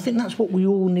 And I think that's what we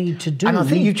all need to do. And I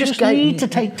think you just need to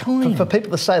take time. For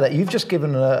people to say that, you've just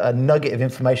given a nugget of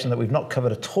information that we've not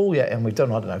covered at all yet, and we've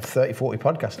done, I don't know, 30, 40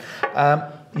 podcasts.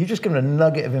 You've just given a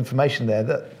nugget of information there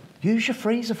that use your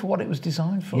freezer for what it was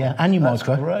designed for. Yeah, and your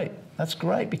micro. Great. That's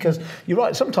great, because you're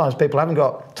right, sometimes people haven't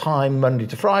got time Monday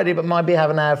to Friday, but might be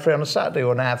having an hour free on a Saturday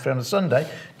or an hour free on a Sunday.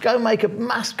 Go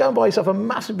and buy yourself a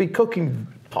massive big cooking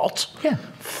pot.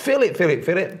 Fill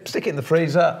it, stick it in the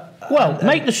freezer. Well,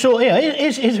 make the sauce.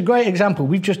 Here's a great example.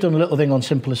 We've just done a little thing on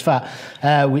Simple as Fat,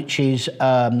 which is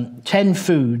 10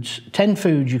 foods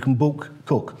you can bulk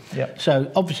cook.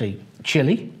 So obviously,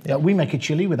 chili. We make a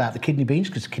chili without the kidney beans,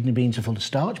 because the kidney beans are full of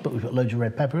starch, but we've got loads of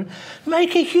red pepper in.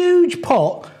 Make a huge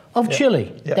pot of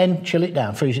chili, then chill it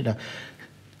down, freeze it down.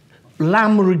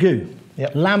 Lamb ragu,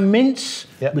 lamb mince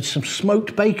with some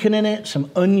smoked bacon in it,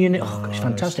 some onion in it. Oh, it's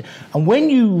fantastic. And when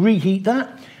you reheat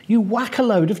that, you whack a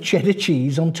load of cheddar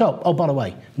cheese on top. Oh, by the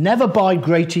way, never buy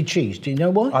grated cheese. Do you know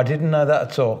why? I didn't know that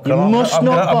at all. I'm going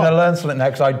to learn something now,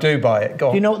 because I do buy it. Go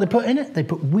on. Do you know what they put in it? They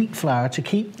put wheat flour to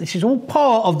keep... This is all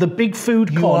part of the big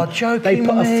food con. You are joking. They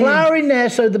put a flour in there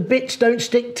so the bits don't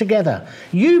stick together.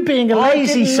 You being a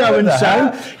lazy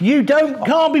so-and-so, you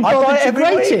can't be bothered to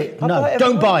grate it. No,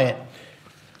 don't buy it.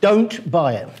 Don't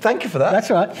buy it. Thank you for that. That's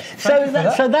right. So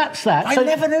that's that. I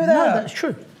never knew that. No, that's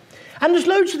true. And there's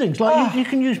loads of things, like you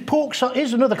can use pork sauce.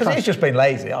 Here's another classic. Because it's just been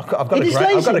lazy. I've got a grater.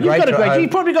 You've got a grater. You've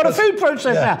probably got a food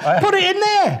processor now. Put it in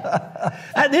there.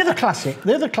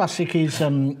 The other classic is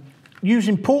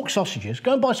using pork sausages.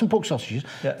 Go and buy some pork sausages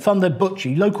from the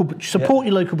butcher. Support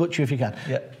your local butcher if you can.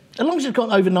 Yeah. As long as it's got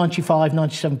over 95,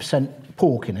 97%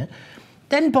 pork in it.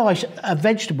 Then buy a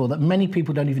vegetable that many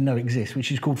people don't even know exists,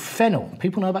 which is called fennel.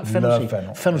 People know about fennel. Love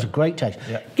fennel. Fennel's a great taste.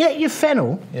 Yeah. Get your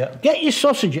fennel, get your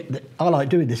sausage. I like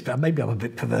doing this, but maybe I'm a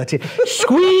bit perverted.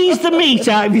 Squeeze the meat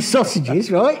out of your sausages,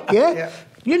 right? Yeah?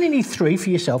 You only need 3 for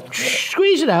yourself.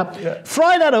 Squeeze it out,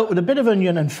 fry that up with a bit of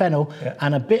onion and fennel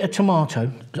and a bit of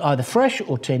tomato, either fresh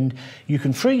or tinned. You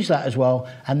can freeze that as well,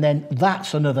 and then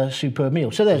that's another superb meal.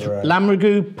 So there's lamb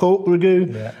ragu, pork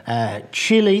ragu,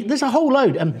 chili. There's a whole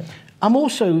load. I'm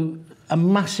also a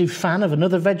massive fan of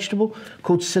another vegetable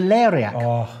called celeriac.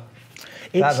 Oh,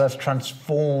 that has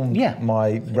transformed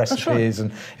my recipes.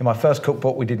 And in my first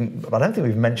cookbook, I don't think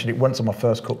we've mentioned it once on my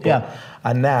first cookbook. Yeah.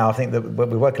 And now I think that we're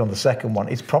working on the second one.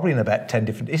 It's probably in about 10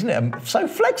 different, isn't it? So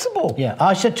flexible. Yeah.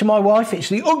 I said to my wife, it's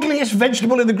the ugliest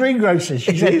vegetable in the greengrocers.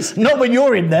 She said, not when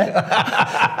you're in there.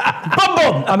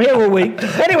 Bum. I'm here all week.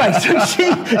 Anyway, so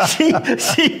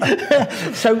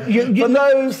for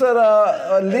those that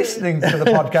are listening to the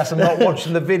podcast and not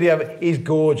watching the video, it's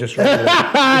gorgeous. Really.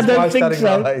 I don't think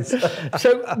so.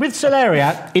 So with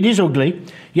celeriac, it is ugly.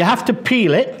 You have to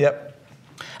peel it. Yep.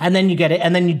 And then you get it,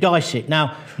 and then you dice it.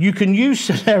 Now, you can use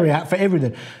celeriac for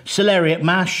everything. Celeriac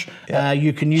mash,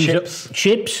 you can use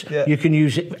chips, you can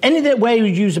use it. Any way you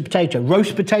use a potato,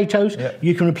 roast potatoes,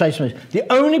 you can replace them.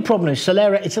 The only problem is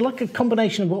celeriac, it's like a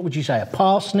combination of, what would you say, a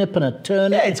parsnip and a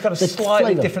turnip? Yeah, it's got a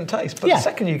slightly different taste. But the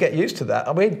second you get used to that,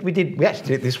 I mean, we actually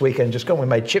did it this weekend, just gone, we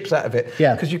made chips out of it.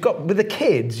 Yeah. Because with the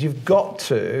kids, you've got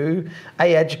to,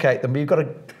 educate them, but you've got to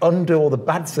undo all the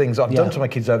bad things I've done to my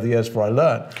kids over the years before I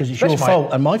learned. Because it's your fault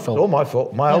and my fault. All my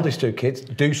fault. My oldest 2 kids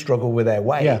do struggle with their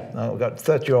weight. Yeah. I've got a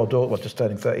 30-year-old daughter, just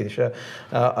turning 30 this year.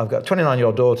 I've got a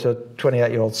 29-year-old daughter,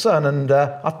 28-year-old son, and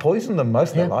I've poisoned them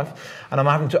most of their life. And I'm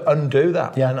having to undo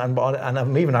that. Yeah. And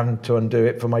I'm even having to undo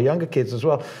it for my younger kids as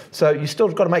well. So you still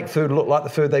got to make food look like the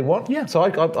food they want. Yeah. So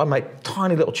I make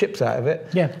tiny little chips out of it.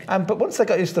 Yeah. But once they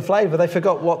got used to the flavour, they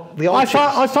forgot what the old chips...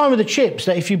 I find with the chips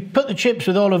that if you put the chips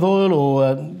with olive oil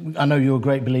or... I know you're a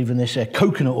great believer in this,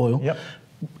 coconut oil. Yep.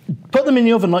 Put them in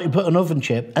the oven like you put an oven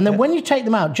chip, and then when you take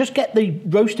them out, just get the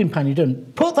roasting pan you've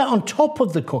done, put that on top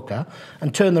of the cooker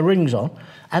and turn the rings on,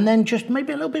 and then just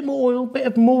maybe a little bit more oil, bit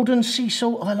of Maldon sea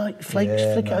salt, I like flakes,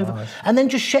 flick it over, and then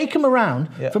just shake them around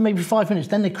for maybe 5 minutes,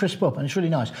 then they crisp up, and it's really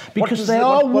nice, because they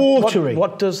are watery.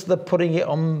 What does the putting it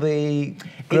on the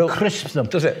grill... It crisps them.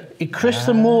 Does it? It crisps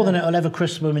them more than it'll ever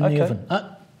crisp them in the oven.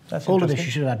 That's all of this, you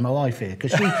should have had my wife here,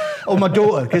 because or my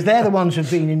daughter, because they're the ones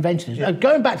who've been inventing it.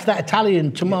 Going back to that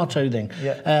Italian tomato thing,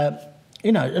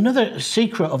 another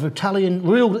secret of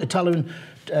real Italian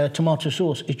tomato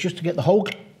sauce is just to get the whole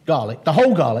garlic,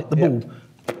 the bulb,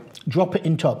 drop it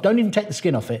in top. Don't even take the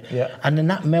skin off it, and then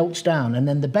that melts down. And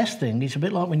then the best thing, it's a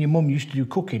bit like when your mum used to do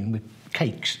cooking with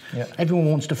cakes. Everyone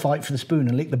wants to fight for the spoon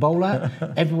and lick the bowl out.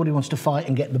 Everybody wants to fight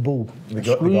and get the bulb.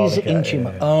 Squeeze it into your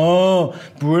mouth. Oh,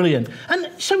 brilliant. And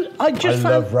so I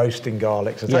love roasting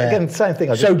garlic. So again, same thing.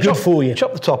 Good for you.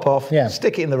 Chop the top off,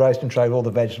 stick it in the roasting tray with all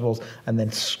the vegetables, and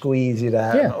then squeeze it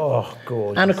out. Yeah. Oh,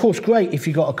 gorgeous. And of course, great if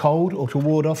you've got a cold or to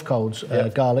ward off colds,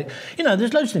 garlic. You know,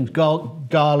 there's loads of things.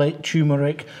 Garlic,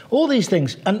 turmeric, all these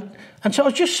things. And so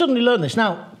I just suddenly learned this.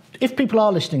 Now, if people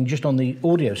are listening just on the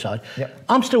audio side,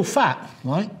 I'm still fat,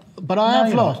 right? But I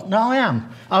have lost. No, I am.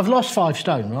 I've lost 5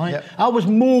 stone, right? Yep. I was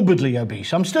morbidly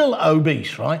obese. I'm still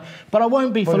obese, right? But I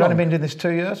won't be for long. You've only been doing this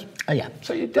 2 years? Yeah.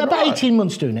 So you did about 18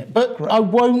 months doing it. But I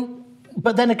won't.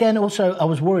 But then again, also, I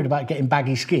was worried about getting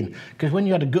baggy skin, because when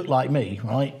you had a gut like me,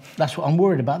 right, that's what I'm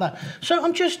worried about that. So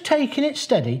I'm just taking it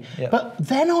steady. Yep. But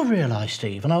then I realised,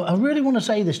 Steve, and I really want to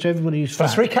say this to everybody who's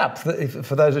fat. Let's recap,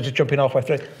 for those that are just jumping halfway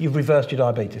through, you've reversed your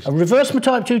diabetes. I reversed my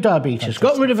type 2 diabetes,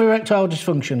 got rid of erectile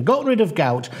dysfunction, got rid of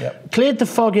gout, cleared the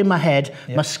fog in my head.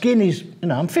 My skin is,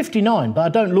 I'm 59, but I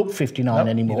don't look 59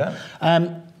 anymore. You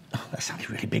don't. That sounds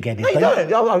really big-headed. No,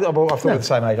 I thought we're the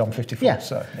same age. I'm 54.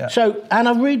 Yeah. So, and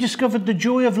I rediscovered the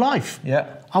joy of life. Yeah.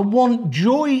 I want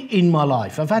joy in my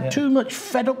life. I've had too much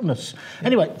fed-upness.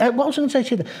 Anyway, what was I going to say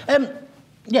to you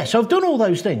there? So I've done all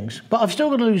those things, but I've still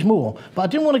got to lose more. But I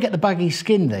didn't want to get the baggy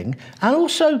skin thing. And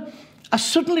also, I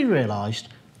suddenly realised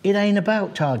it ain't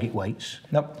about target weights.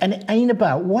 Nope. And it ain't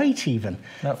about weight even.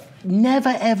 Nope.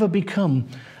 Never, ever become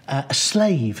a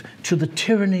slave to the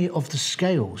tyranny of the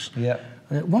scales. Yeah.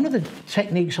 one of the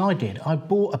techniques I did, I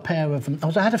bought a pair of...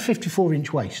 I had a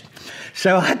 54-inch waist.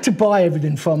 So I had to buy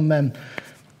everything from...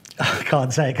 I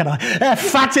can't say it, can I?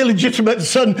 Fat illegitimate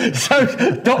son,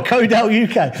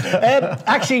 so.co.uk.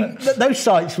 Actually, those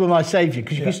sites were my saviour,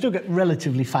 because you can still get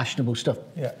relatively fashionable stuff.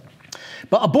 Yeah.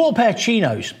 But I bought a pair of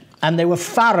chinos, and they were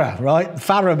Farah, right?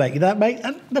 Farah make that, mate.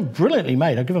 And they're brilliantly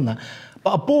made, I'll give them that.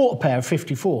 But I bought a pair of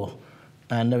 54,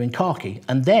 and they're in khaki.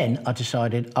 And then I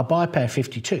decided I'll buy a pair of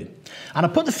 52. And I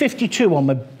put the 52 on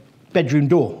my bedroom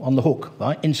door, on the hook,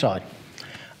 right, inside.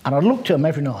 And I looked at them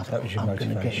every night. That was your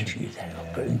motivation. I'm going to get into you there.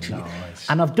 I'm going to you.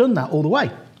 And I've done that all the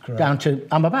way, down to...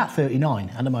 I'm about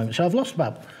 39 at the moment. So I've lost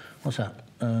about,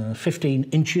 15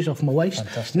 inches off my waist.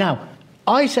 Fantastic. Now,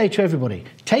 I say to everybody,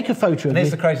 take a photo of me. And here's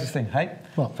the craziest thing, hey?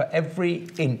 What? For every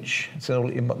inch, it's all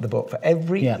in the book, for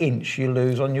every inch you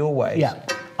lose on your waist,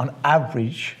 on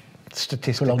average,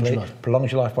 statistically,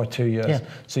 prolongs your life by 2 years. Yeah.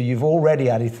 So you've already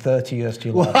added 30 years to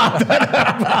your life.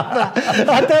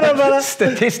 I don't know about that.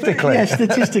 Statistically. Yeah,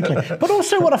 statistically. But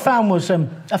also what I found was,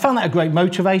 I found that a great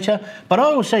motivator. But I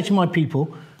always say to my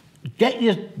people, get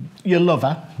your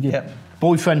lover, your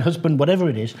boyfriend, husband, whatever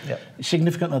it is,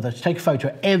 significant other, to take a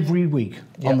photo every week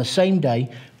on the same day,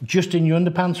 just in your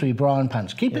underpants or your bra and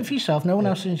pants. Keep it for yourself, no one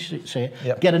else needs to see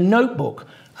it. Get a notebook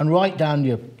and write down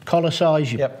your collar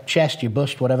size, your chest, your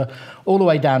bust, whatever, all the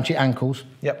way down to your ankles.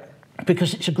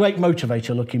 Because it's a great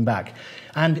motivator looking back.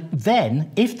 And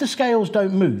then, if the scales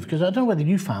don't move, because I don't know whether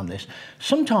you found this,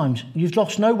 sometimes you've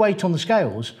lost no weight on the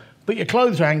scales, but your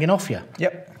clothes are hanging off you.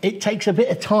 It takes a bit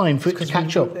of time for it to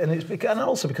catch up. And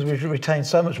also because we retain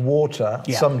so much water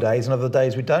some days, and other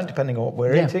days we don't, depending on what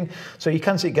we're eating. So you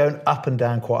can see it going up and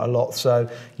down quite a lot. So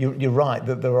you're right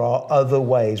that there are other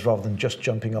ways rather than just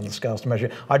jumping on the scales to measure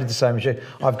it. I did the same as you.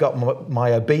 I've got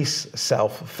my obese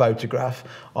self photograph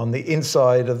on the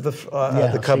inside of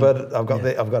the cupboard.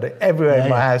 I've got it everywhere in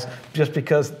my house, just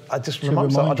because I just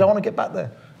remind myself I don't want to get back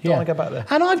there. Don't want to go back there.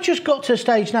 And I've just got to a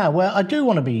stage now where I do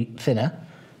want to be thinner,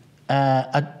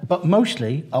 but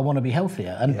mostly I want to be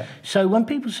healthier. And so when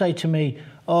people say to me,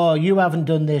 oh, you haven't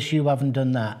done this, you haven't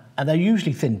done that, and they're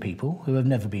usually thin people who have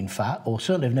never been fat or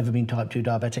certainly have never been type 2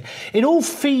 diabetic, it all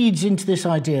feeds into this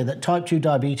idea that type 2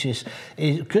 diabetes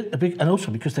is, and also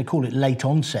because they call it late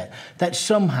onset, that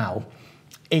somehow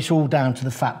it's all down to the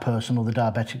fat person or the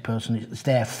diabetic person, it's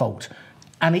their fault.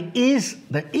 And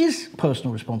there is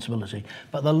personal responsibility,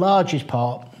 but the largest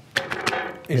part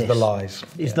is the lies.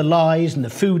 The lies and the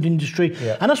food industry.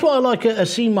 And that's why I like a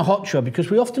See Mahotra,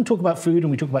 because we often talk about food and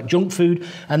we talk about junk food,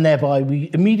 and thereby we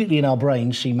immediately in our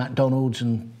brains see McDonald's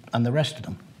and the rest of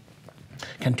them,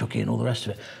 Kentucky and all the rest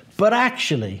of it. But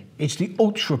actually, it's the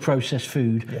ultra-processed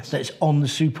food that's on the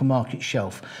supermarket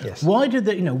shelf. Why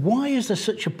is there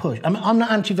such a push? I mean, I'm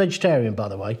not anti-vegetarian, by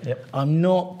the way. I'm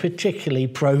not particularly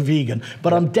pro-vegan,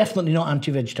 but I'm definitely not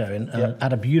anti-vegetarian. I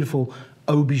had a beautiful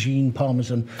aubergine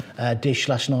parmesan dish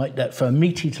last night that for a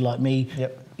meat eater like me,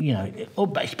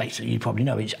 basically you probably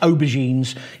know it's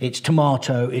aubergines, it's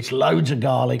tomato, it's loads of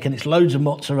garlic, and it's loads of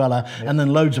mozzarella, and then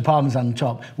loads of parmesan on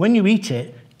top. When you eat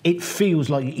it, it feels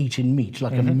like you're eating meat,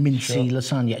 like a mincy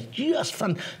lasagna. It's just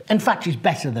fun. In fact, it's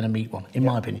better than a meat one, in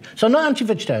my opinion. So I'm not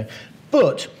anti-vegetarian,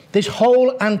 but this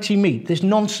whole anti-meat, this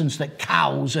nonsense that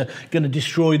cows are going to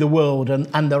destroy the world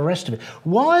and the rest of it,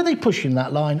 why are they pushing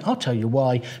that line? I'll tell you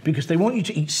why. Because they want you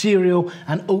to eat cereal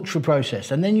and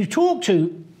ultra-processed. And then you talk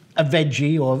to a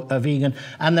veggie or a vegan,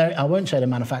 and I won't say the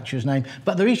manufacturer's name,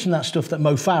 but they're eating that stuff that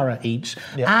Mo Farah eats,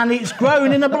 and it's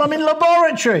grown in a blooming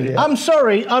laboratory. I'm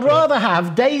sorry, I'd rather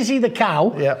have Daisy the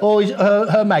cow or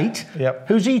her mate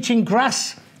who's eating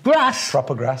grass.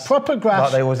 Proper grass.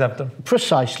 Like they always have done.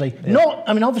 Precisely.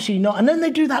 Obviously not. And then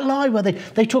they do that lie where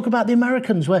they talk about the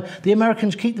Americans, where the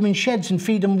Americans keep them in sheds and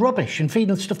feed them rubbish and feed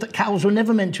them stuff that cows were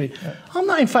never meant to eat. I'm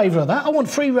not in favour of that. I want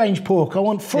free-range pork. I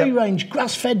want free-range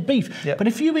grass-fed beef. But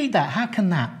if you eat that, how can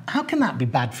that be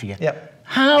bad for you?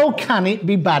 How can it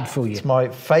be bad for you? It's my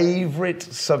favourite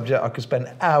subject I could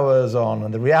spend hours on,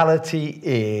 and the reality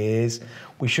is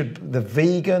the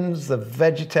vegans, the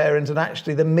vegetarians, and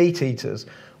actually the meat eaters,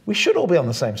 we should all be on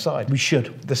the same side. We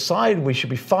should. The side we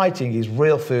should be fighting is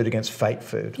real food against fake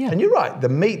food. And you're right, the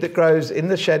meat that grows in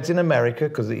the sheds in America,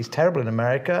 because it's terrible in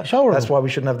America, it's horrible. That's why we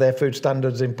shouldn't have their food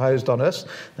standards imposed on us.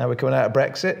 Now we're coming out of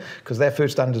Brexit, because their food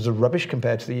standards are rubbish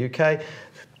compared to the UK.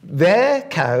 Their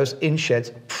cows in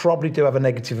sheds probably do have a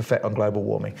negative effect on global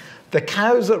warming. The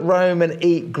cows that roam and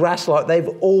eat grass like they've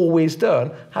always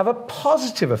done have a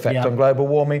positive effect on global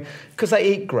warming because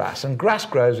they eat grass, and grass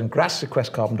grows and grass sequests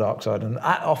carbon dioxide, and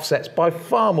that offsets by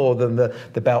far more than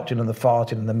the belching and the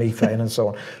farting and the methane and so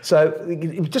on. So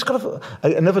you've just got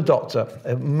another doctor,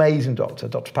 amazing doctor,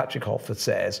 Dr. Patrick Holford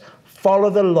says,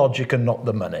 follow the logic and not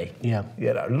the money. Yeah.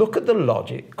 You know, look at the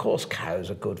logic. Of course,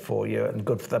 cows are good for you and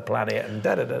good for the planet and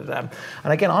da-da-da-da.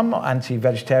 And again, I'm not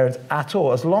anti-vegetarians at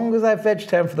all, as long as they're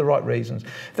vegetarian for the right reasons.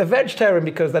 If they're vegetarian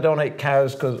because they don't eat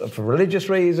cows for religious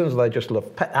reasons, or they just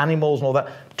love pet animals and all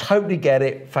that, totally get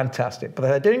it, fantastic. But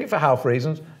if they're doing it for health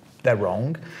reasons, they're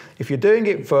wrong. If you're doing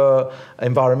it for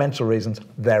environmental reasons,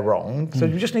 they're wrong. So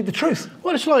you just need the truth.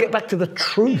 Well, it's like... Get back to the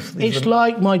truth. It's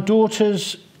like my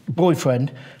daughter's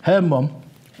boyfriend, her mum,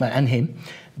 and him,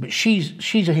 but she's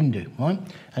a Hindu, right?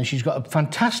 And she's got a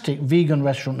fantastic vegan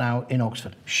restaurant now in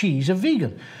Oxford. She's a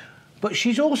vegan, but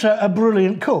she's also a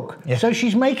brilliant cook. Yeah. So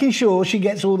she's making sure she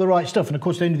gets all the right stuff. And of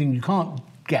course, the only thing you can't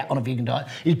get on a vegan diet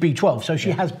is B12. So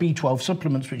she has B12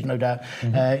 supplements, which no doubt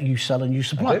you sell and you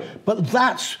supply. But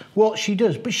that's what she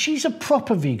does. But she's a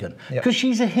proper vegan because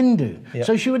she's a Hindu.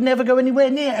 So she would never go anywhere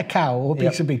near a cow or a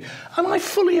piece of beef. And I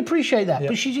fully appreciate that,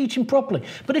 but she's eating properly.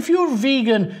 But if you're a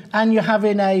vegan and you're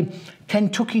having a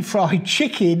Kentucky Fried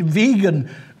Chicken vegan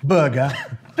burger,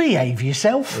 behave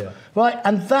yourself, right?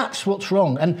 And that's what's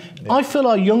wrong. And I feel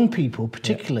our young people,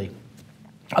 particularly,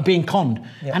 are being conned.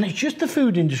 And it's just the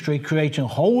food industry creating a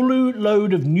whole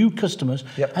load of new customers.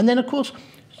 And then, of course,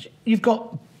 you've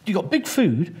got big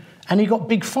food and you've got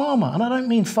big pharma. And I don't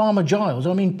mean Farmer Giles,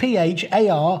 I mean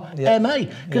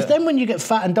PHARMA. Because then when you get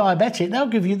fat and diabetic, they'll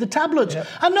give you the tablets.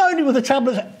 And not only will the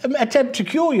tablets attempt to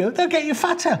cure you, they'll get you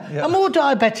fatter and more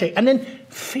diabetic. And then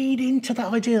feed into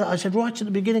that idea that I said right at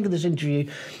the beginning of this interview,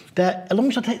 that as long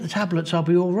as I take the tablets, I'll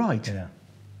be all right.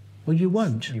 Well, you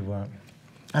won't. You won't.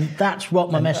 And that's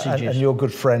what my message is. And your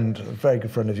good friend, a very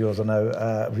good friend of yours, I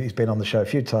know, he's been on the show a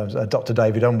few times, Dr.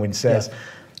 David Unwin says,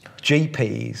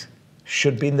 GPs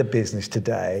should be in the business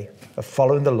today of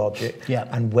following the logic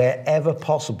and wherever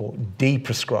possible,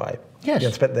 de-prescribe.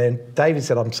 Yes. David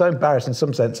said, I'm so embarrassed in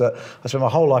some sense that I spent my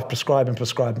whole life prescribing.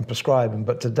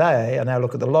 But today, I now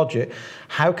look at the logic.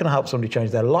 How can I help somebody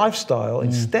change their lifestyle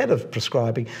instead of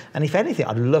prescribing? And if anything,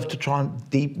 I'd love to try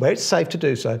and, where it's safe to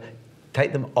do so,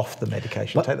 take them off the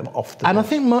medication, take them off the And dose. I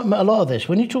think a lot of this,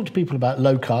 when you talk to people about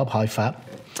low carb, high fat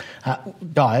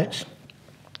diets,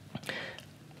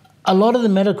 a lot of the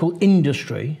medical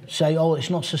industry say, oh, it's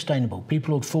not sustainable.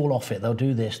 People will fall off it. They'll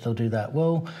do this, they'll do that.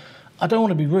 Well, I don't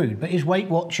want to be rude, but is Weight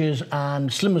Watchers and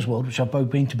Slimmers World, which I've both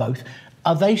been to both,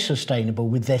 are they sustainable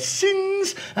with their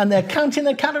sins and they're counting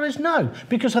their calories? No,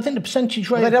 because I think the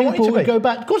percentage rate of people who go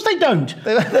back... Of course they don't.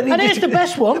 And here's the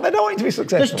best one. They don't want you to be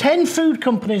successful. There's 10 food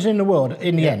companies in the world,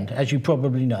 in the end, as you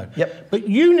probably know. But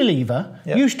Unilever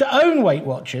used to own Weight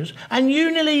Watchers, and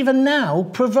Unilever now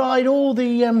provide all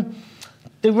the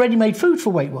ready-made food for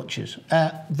Weight Watchers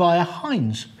via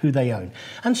Heinz, who they own.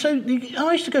 And so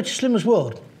I used to go to Slimmers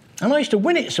World, and I used to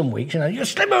win it some weeks, you're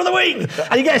Slimmer of the Week,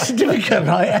 and you get a certificate,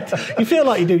 right? You feel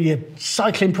like you do your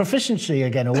cycling proficiency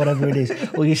again, or whatever it is,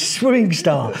 or your swimming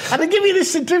star. And they give you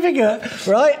this certificate,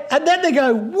 right? And then they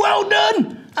go, well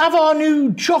done, have our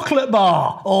new chocolate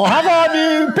bar, or have our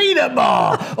new peanut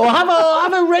bar, or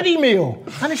have a ready meal.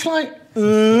 And it's like,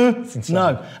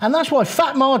 no. And that's why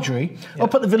Fat Marjorie,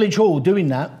 up at the Village Hall doing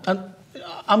that, and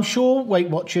I'm sure Weight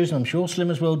Watchers and I'm sure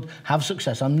Slimmers will have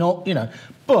success. I'm not,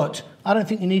 but I don't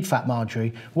think you need Fat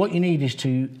Marjorie. What you need is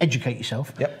to educate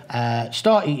yourself,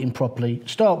 start eating properly,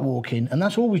 start walking, and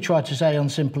that's all we try to say on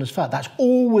Simple as Fat. That's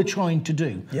all we're trying to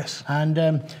do. Yes.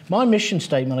 And my mission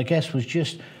statement, I guess, was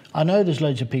just, I know there's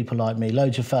loads of people like me,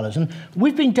 loads of fellas, and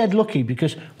we've been dead lucky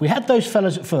because we had those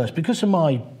fellas at first because of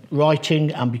my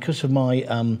writing and because of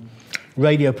my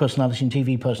radio personality and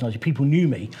TV personality. People knew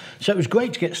me. So it was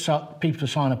great to get people to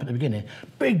sign up at the beginning.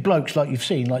 Big blokes like you've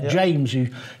seen, like James, who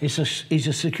is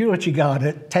a security guard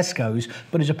at Tesco's,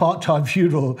 but is a part-time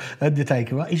funeral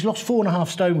undertaker, right? He's lost 4.5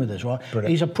 stone with us, right?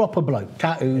 Brilliant. He's a proper bloke,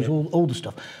 tattoos, all the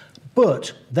stuff.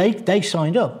 But they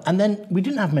signed up, and then we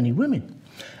didn't have many women.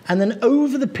 And then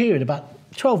over the period,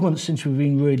 about 12 months since we've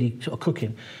been really sort of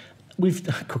cooking, we've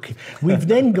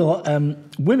then got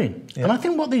women. And I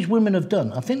think what these women have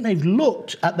done, I think they've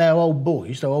looked at their old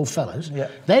boys, their old fellas.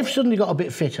 They've suddenly got a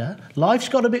bit fitter. Life's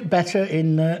got a bit better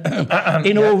in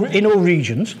all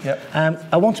regions.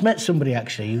 I once met somebody,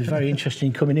 actually, he was very interested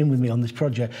in coming in with me on this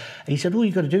project. He said, all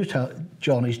you've got to do,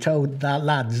 John, is tell their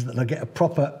lads that they'll get a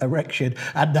proper erection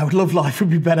and their love life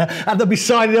would be better and they'll be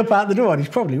signing up out the door. And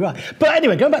he's probably right. But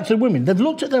anyway, going back to the women, they've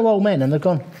looked at their old men and they've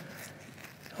gone,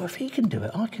 well, if he can do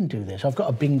it, I can do this. I've got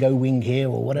a bingo wing here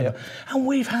or whatever. And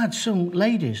we've had some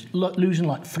ladies losing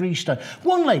like 3 stone.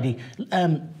 One lady,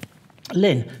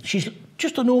 Lynn, she's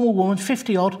just a normal woman,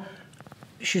 50 odd.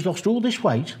 She's lost all this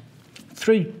weight,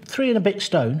 three and a bit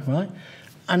stone, right?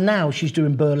 And now she's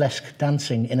doing burlesque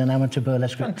dancing in an amateur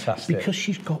burlesque group. Fantastic. Because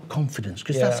she's got confidence.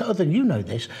 Because that's the other thing, you know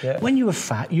this. Yeah. When you were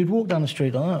fat, you'd walk down the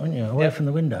street like that, wouldn't you, away from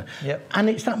the window. Yep. And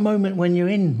it's that moment when you're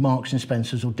in Marks and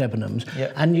Spencer's or Debenhams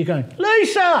and you're going,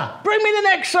 Lisa, bring me the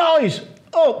next size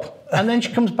up. And then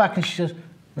she comes back and she says,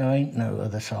 there ain't no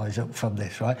other size up from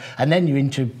this, right? And then you're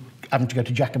into having to go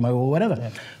to Giacomo or whatever. Yeah.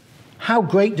 How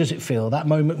great does it feel, that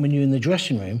moment when you're in the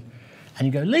dressing room and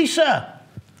you go, Lisa,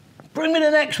 bring me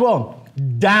the next one.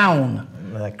 Down.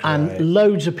 And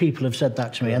loads of people have said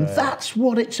that to me, and that's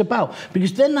what it's about,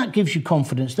 because then that gives you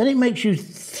confidence, then it makes you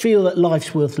feel that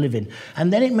life's worth living,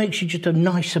 and then it makes you just a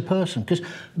nicer person. Because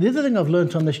the other thing I've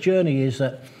learnt on this journey is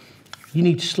that you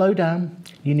need to slow down,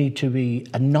 you need to be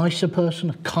a nicer person,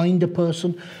 a kinder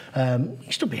person.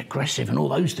 You still be aggressive and all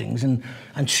those things and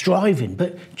striving,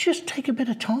 but just take a bit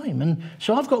of time. And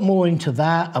so I've got more into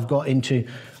that. I've got into,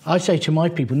 I say to my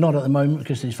people, not at the moment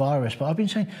because of this virus, but I've been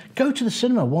saying, go to the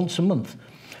cinema once a month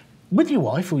with your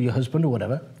wife or your husband or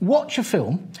whatever, watch a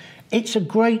film. It's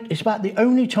about the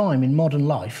only time in modern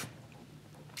life,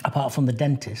 apart from the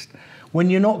dentist, when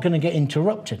you're not going to get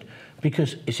interrupted,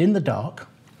 because it's in the dark,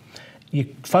 your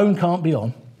phone can't be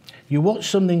on, you watch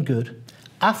something good,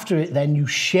 after it then you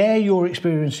share your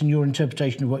experience and your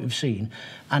interpretation of what you've seen,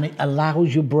 and it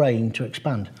allows your brain to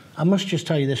expand. I must just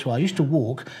tell you this way, I used to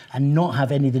walk and not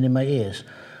have anything in my ears.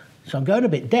 So I'm going a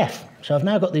bit deaf. So I've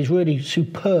now got these really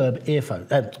superb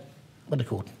earphones, what are they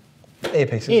called?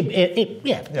 Earpieces.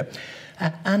 Yeah.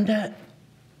 And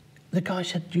the guy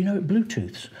said, do you know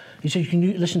Bluetooths? He said, you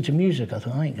can listen to music. I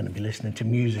thought, I ain't going to be listening to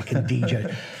music and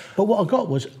DJ. But what I got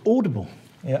was Audible.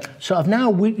 Yeah. So I've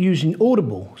now using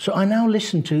Audible. So I now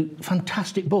listen to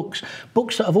fantastic books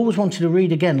that I've always wanted to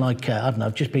read again, like, I don't know,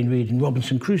 I've just been reading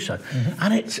Robinson Crusoe. Mm-hmm.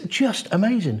 And it's just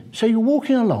amazing. So you're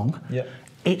walking along,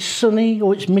 it's sunny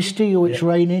or it's misty or it's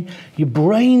raining, your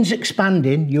brain's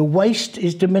expanding, your waist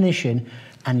is diminishing,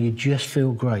 and you just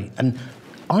feel great. And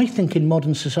I think in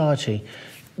modern society,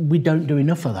 we don't do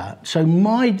enough of that. So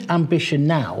my ambition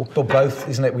now... Or both,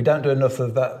 isn't it? We don't do enough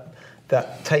of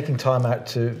that taking time out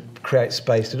to create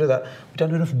space to do that. We don't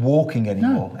do enough walking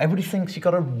anymore. No. Everybody thinks you've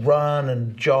got to run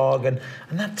and jog, and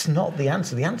that's not the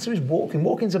answer. The answer is walking.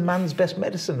 Walking's a man's best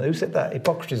medicine. Who said that?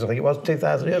 Hippocrates, I think it was,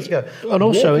 2,000 years ago. And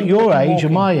also, at your age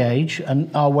and my age,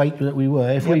 and our weight that we were,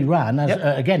 if we ran,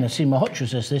 again, I've seen my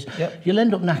Hotchkiss says this, you'll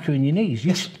end up knackering your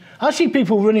knees. I see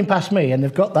people running past me and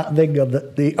they've got that thing on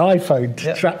the iPhone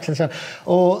strapped and stuff,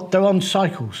 or they're on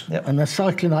cycles and they're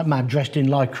cycling like mad, dressed in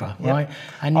lycra, right?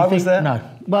 And you was there. No,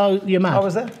 well, you're mad. I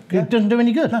was there. It doesn't do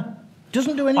any good. No.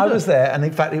 Doesn't do any good. I was there, and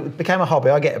in fact, it became a hobby.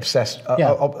 I get obsessed.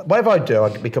 Whatever I do,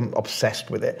 I become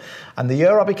obsessed with it. And the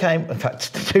year I became, in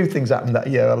fact, two things happened that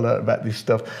year I learned about this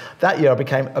stuff. That year I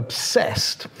became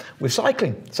obsessed with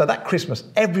cycling. So that Christmas,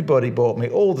 everybody bought me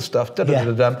all the stuff,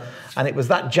 and it was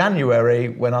that January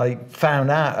when I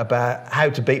found out about how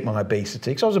to beat my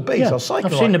obesity, because I was obese. I was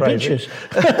cycling like crazy. I've seen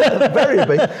the pictures. Very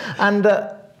obese.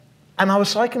 And I was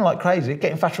cycling like crazy,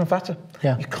 getting fatter and fatter.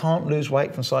 Yeah. You can't lose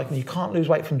weight from cycling. You can't lose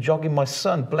weight from jogging. My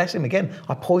son, bless him again,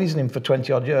 I poisoned him for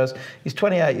 20-odd years. He's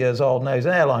 28 years old now. He's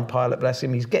an airline pilot, bless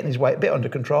him. He's getting his weight a bit under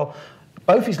control.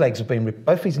 Both his knees have been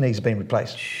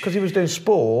replaced because he was doing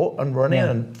sport and running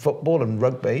and football and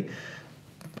rugby.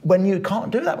 When you can't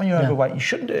do that when you're overweight, you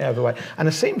shouldn't do it overweight. And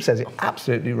Asim says it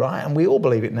absolutely right, and we all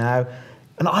believe it now.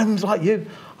 And I'm like you.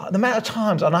 The amount of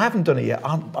times, and I haven't done it yet,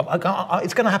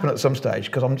 it's going to happen at some stage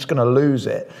because I'm just going to lose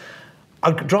it. I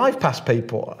drive past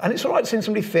people, and it's all right seeing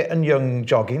somebody fit and young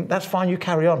jogging. That's fine, you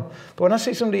carry on. But when I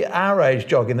see somebody our age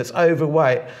jogging that's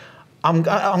overweight, I'm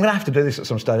going to have to do this at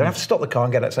some stage. I have to stop the car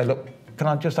and get out and say, look, can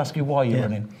I just ask you why you're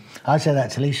running? I say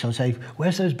that to Lisa. I say,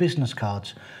 where's those business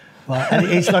cards? Right, and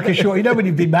it's like a short, you know when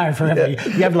you've been married forever,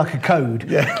 you have like a code.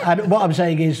 Yeah. And what I'm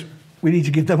saying is, we need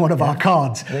to give them one of our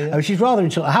cards. She's rather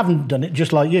into, I haven't done it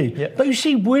just like you. Yeah. But you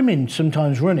see women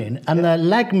sometimes running and their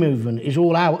leg movement is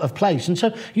all out of place. And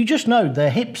so you just know their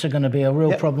hips are going to be a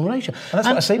real problem later. And that's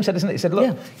what Asim said, isn't it? He said,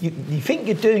 look, you think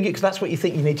you're doing it because that's what you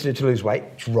think you need to do to lose weight.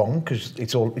 It's wrong, because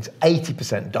it's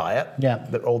 80% diet,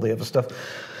 all the other stuff.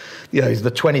 You know, it's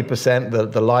the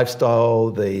 20%, the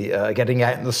lifestyle, the getting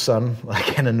out in the sun.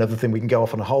 Again, another thing, we can go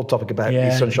off on a whole topic about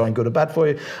is sunshine good or bad for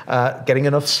you. Getting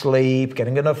enough sleep,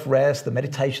 getting enough rest, the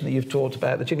meditation that you've talked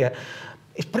about that you get.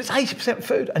 But it's 80%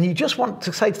 food. And you just want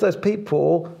to say to those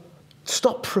people,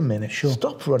 stop for a minute. Sure.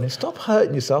 Stop running. Stop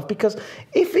hurting yourself, because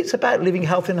if it's about living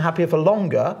healthy and happier for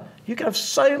longer, you can have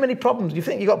so many problems. You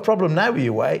think you've got a problem now with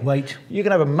your weight. You're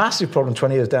going to have a massive problem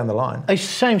 20 years down the line. It's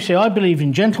the same. See, I believe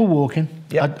in gentle walking.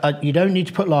 Yep. You don't need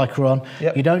to put Lycra on.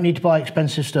 Yep. You don't need to buy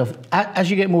expensive stuff.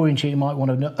 As you get more into it, you might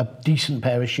want a decent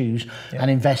pair of shoes and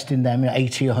invest in them,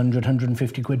 80, 100,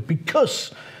 150 quid,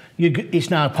 because it's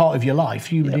now part of your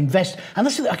life. You would invest. And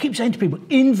that's what I keep saying to people,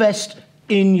 invest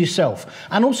in yourself.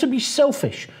 And also be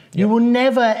selfish. You will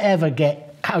never, ever get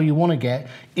how you want to get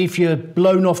if you're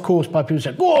blown off course by people who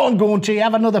say, go on, Gaunty,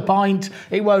 have another pint,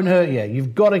 it won't hurt you.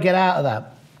 You've got to get out of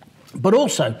that. But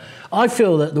also, I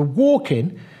feel that the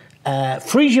walking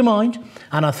frees your mind,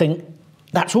 and I think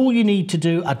that's all you need to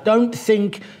do. I don't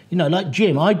think, like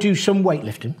gym, I do some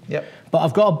weightlifting, but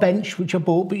I've got a bench which I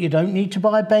bought, but you don't need to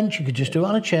buy a bench, you could just do it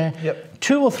on a chair.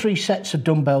 2 or 3 sets of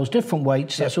dumbbells, different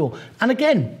weights, that's all. And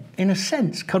again, in a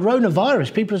sense,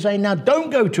 coronavirus, people are saying now don't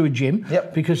go to a gym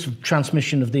because of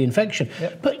transmission of the infection.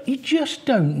 But you just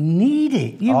don't need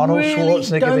it. Arnold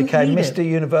Schwarzenegger became Mr.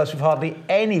 Universe with hardly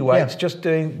any weights, just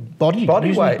doing body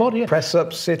weight,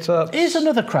 press-ups, sit-ups. Here's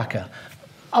another cracker.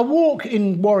 I walk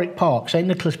in Warwick Park, St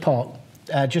Nicholas Park,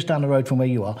 just down the road from where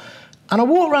you are, and I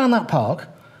walk around that park.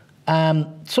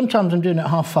 Sometimes I'm doing it at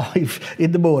 5:30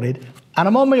 in the morning, and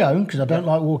I'm on my own because I don't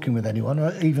like walking with anyone,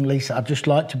 or even Lisa. I just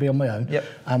like to be on my own.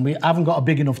 And we haven't got a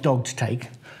big enough dog to take.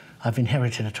 I've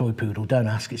inherited a toy poodle. Don't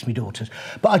ask, it's my daughter's.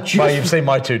 But you've seen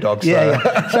my 2 dogs.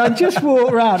 So I just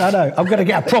walk around. I know I'm going to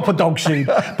get a proper dog soon.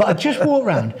 But I just walk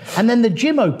around, and then the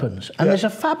gym opens, and there's a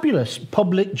fabulous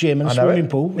public gym and swimming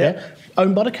pool,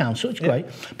 owned by the council. It's great,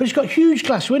 but it's got huge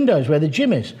glass windows where the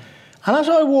gym is. And as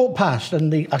I walk past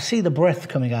and I see the breath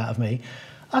coming out of me,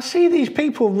 I see these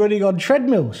people running on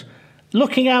treadmills,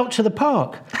 looking out to the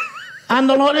park. And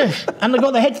they're like this, and they've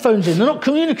got their headphones in, they're not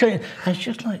communicating. And it's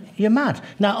just like, you're mad.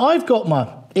 Now, I've got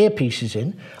my earpieces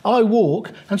in, I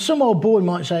walk, and some old boy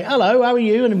might say, hello, how are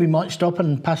you? And we might stop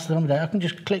and pass the time of day. I can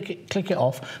just click it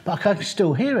off, but I can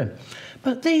still hear him.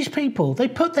 But these people, they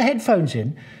put the headphones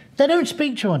in, they don't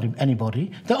speak to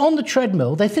anybody, they're on the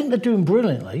treadmill, they think they're doing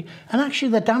brilliantly, and actually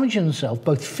they're damaging themselves,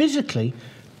 both physically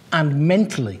and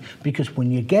mentally, because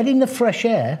when you get in the fresh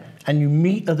air and you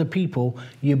meet other people,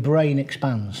 your brain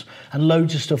expands and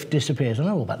loads of stuff disappears. I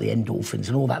know all about the endorphins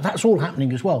and all that, that's all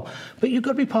happening as well. But you've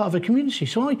got to be part of a community.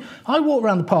 So I walk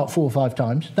around the park 4 or 5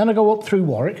 times, then I go up through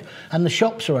Warwick and the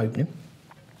shops are opening.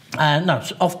 No,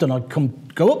 often I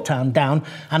go uptown, down,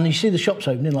 and you see the shops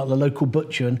opening, like the local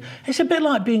butcher, and it's a bit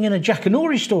like being in a Jack and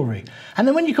Ori story. And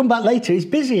then when you come back later, it's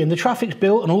busy and the traffic's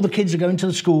built and all the kids are going to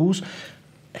the schools.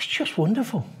 It's just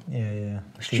wonderful.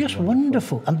 It's just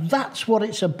wonderful. And that's what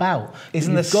it's about.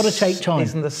 You've got to take time.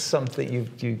 Isn't there something,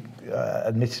 you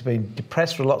admitted to being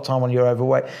depressed for a lot of time when you're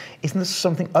overweight, isn't there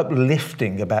something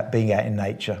uplifting about being out in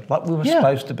nature, like we were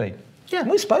supposed to be?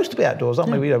 We're supposed to be outdoors,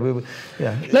 aren't we?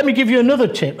 Let me give you another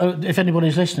tip, if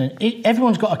anybody's listening.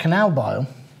 Everyone's got a canal bile.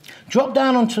 Drop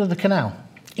down onto the canal,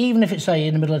 even if it's, say,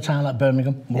 in the middle of town like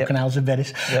Birmingham, more canals in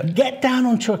Venice. Get down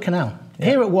onto a canal.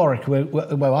 Here at Warwick,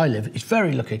 where I live, it's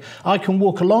very lucky. I can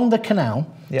walk along the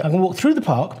canal, I can walk through the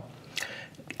park,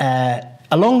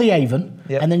 along the Avon,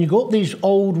 and then you go up these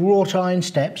old wrought iron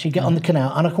steps, you get on the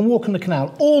canal, and I can walk on the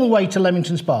canal all the way to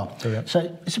Leamington Spa.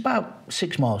 So it's about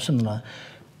 6 miles, something like that.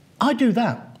 I do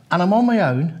that, and I'm on my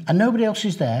own, and nobody else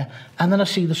is there, and then I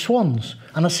see the swans,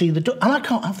 and I see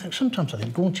and sometimes I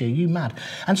think, Gaunty, are you mad?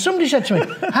 And somebody said to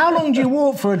me, how long do you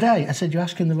walk for a day? I said, you're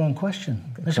asking the wrong question.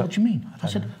 They said, what do you mean? I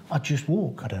said, I just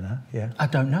walk. I don't know, I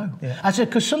don't know. I said,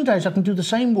 because some days I can do the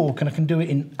same walk, and I can do it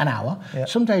in an hour.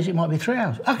 Some days it might be 3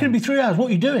 hours. How can it be 3 hours? What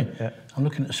are you doing? I'm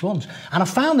looking at the swans. And I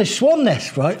found this swan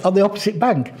nest, right, on the opposite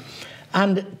bank.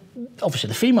 And obviously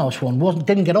the female swan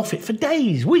didn't get off it for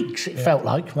days, weeks, it felt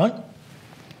like, right?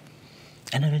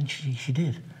 And eventually she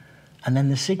did. And then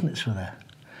the cygnets were there.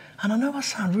 And I know I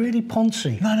sound really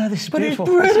poncy. No, this is beautiful.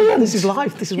 It's brilliant. This is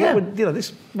life. This is this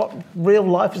is what real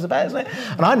life is about, isn't it?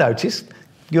 And I noticed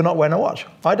you're not wearing a watch.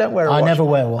 I don't wear a watch. I never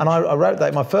wear a watch. And I wrote that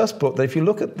in my first book, that if you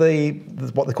look at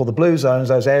what they call the blue zones,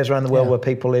 those areas around the world where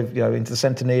people live, into the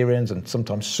centenarians and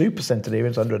sometimes super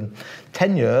centenarians,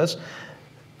 110 years,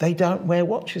 they don't wear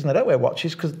watches. And they don't wear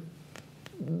watches because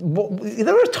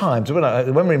there are times when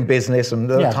we're in business, and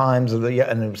there are times and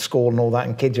in school and all that,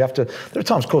 and kids, there are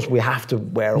times, of course, we have to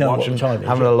wear a watch and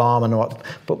have an alarm and what.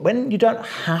 But when you don't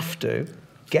have to,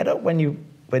 get up when you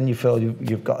feel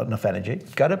you've got enough energy,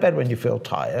 go to bed when you feel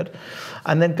tired,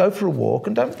 and then go for a walk,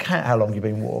 and don't count how long you've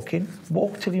been walking.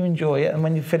 Walk till you enjoy it, and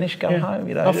when you finish, go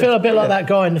home. I feel a bit like that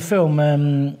guy in the film,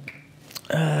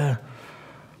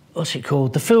 what's it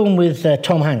called? The film with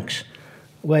Tom Hanks,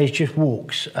 where he just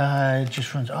walks,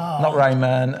 just runs. Oh, not Rain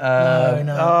Man.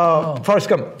 Forrest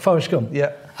Gump. Forrest Gump.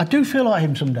 Yeah. I do feel like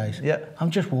him some days. Yeah.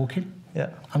 I'm just walking. Yeah.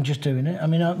 I'm just doing it. I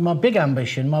mean, my big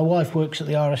ambition, my wife works at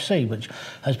the RSC, which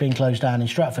has been closed down in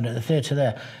Stratford at the theatre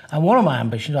there. And one of my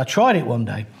ambitions, I tried it one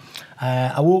day.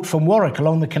 I walked from Warwick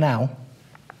along the canal,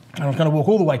 and I was going to walk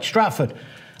all the way to Stratford.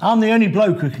 I'm the only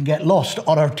bloke who can get lost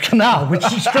on a canal, which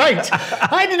is straight.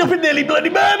 I ended up in nearly bloody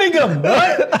Birmingham,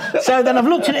 right? So then I've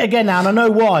looked at it again now, and I know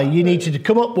why. You need to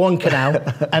come up one canal,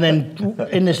 and then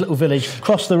in this little village,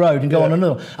 cross the road and go on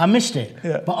another. I missed it,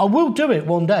 but I will do it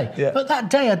one day. Yeah. But that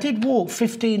day I did walk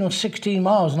 15 or 16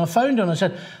 miles, and I phoned her and I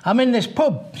said, I'm in this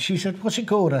pub. She said, what's it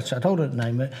called? I told her the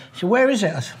name. She said, where is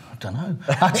it? I said, I don't know.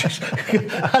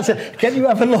 I said, can you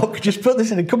have a look? Just put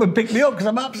this in and come and pick me up because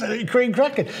I'm absolutely cream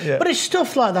cracking. Yeah. But it's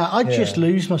stuff like that. I just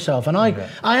lose myself. And I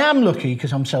am lucky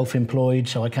because I'm self-employed,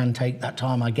 so I can take that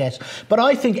time, I guess. But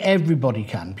I think everybody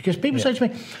can, because people say to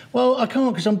me, well, I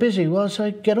can't because I'm busy. Well, so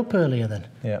get up earlier then.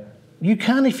 Yeah. You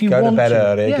can if you want to. Go to bed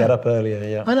earlier, get up earlier,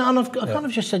 yeah. And I've kind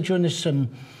of just said during this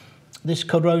this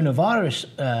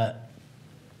coronavirus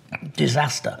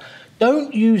disaster,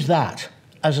 don't use that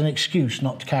as an excuse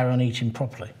not to carry on eating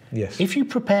properly. Yes. If you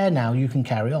prepare now, you can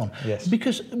carry on. Yes.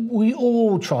 Because we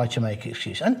all try to make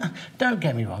excuses. And don't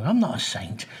get me wrong, I'm not a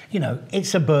saint. You know,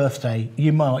 it's a birthday.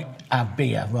 You might have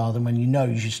beer rather than when you know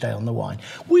you should stay on the wine.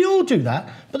 We all do that.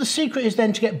 But the secret is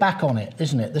then to get back on it,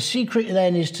 isn't it? The secret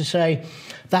then is to say,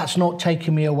 that's not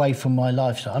taking me away from my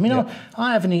lifestyle. I mean,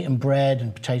 I haven't eaten bread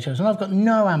and potatoes, and I've got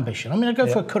no ambition. I mean, I go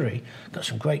for a curry. Got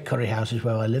some great curry houses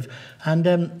where I live. And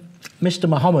Mr.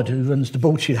 Muhammad, who runs the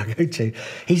bullshit I go to,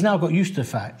 he's now got used to the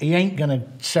fact he ain't going to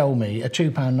sell me a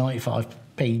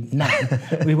 £2.95p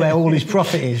nan with where all his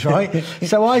profit is, right?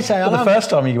 So I say... Well, the first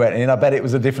time you went in, I bet it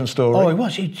was a different story. Oh, it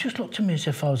was. He just looked at me as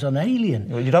if I was an alien.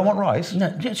 Well, you don't want rice? No,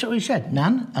 that's what he said.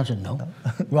 Nan? I said, no.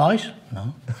 Rice?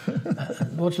 No.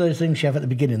 What's those things you have at the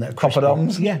beginning that are crispy?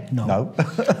 Poppadoms? Yeah, no.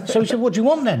 So he said, what do you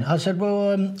want then? I said,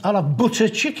 well, I'll have butter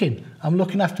chicken. I'm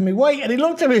looking after my weight. And he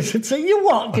looked at me and said, so you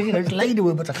what? Because, you know, it's lady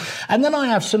with butter. And then I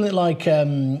have something like...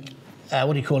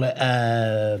 what do you call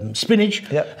it? Spinach,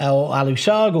 or aloo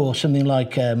sag, or something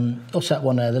like what's that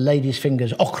one? The lady's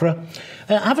fingers, okra.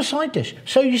 Have a side dish.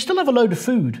 So you still have a load of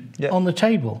food on the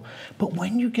table, but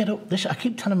when you get up, I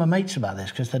keep telling my mates about this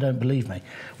because they don't believe me.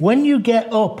 When you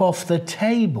get up off the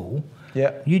table,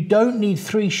 you don't need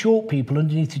 3 short people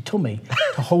underneath your tummy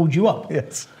to hold you up.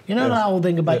 Yes. You know that whole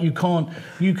thing about you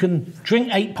can drink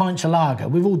 8 pints of lager,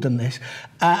 we've all done this,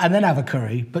 and then have a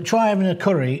curry, but try having a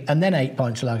curry and then 8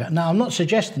 pints of lager. Now, I'm not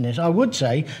suggesting this. I would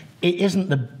say it isn't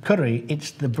the curry,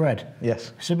 it's the bread.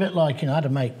 Yes. It's a bit like, you know, I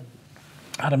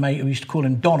had a mate who used to call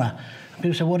him Donna.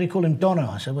 People say, what do you call him, Donna?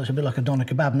 I said, well, it's a bit like a Doner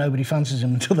kebab. Nobody fancies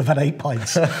him until they've had 8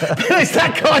 pints. It's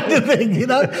that kind of thing, you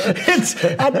know?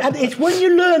 And it's when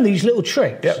you learn these little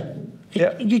tricks,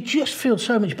 you just feel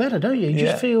so much better, don't you? You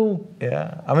just feel...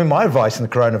 Yeah. I mean, my advice in the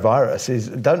coronavirus is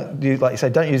don't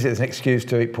use it as an excuse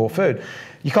to eat poor food.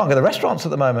 You can't go to the restaurants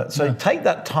at the moment. So take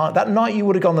that time, that night you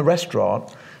would have gone to the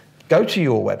restaurant, go to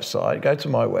your website, go to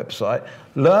my website,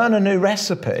 learn a new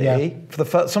recipe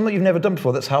for something you've never done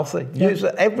before that's healthy. Use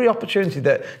every opportunity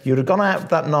that you would have gone out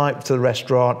that night to the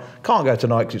restaurant, can't go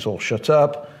tonight because it's all shut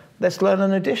up. Let's learn a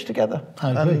new dish together.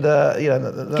 I agree.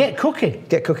 And get cooking.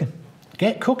 Get cooking.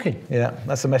 Get cooking. Yeah,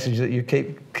 that's the message that you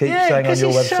keep saying on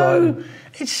your website.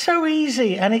 It's so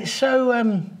easy and it's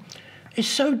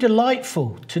so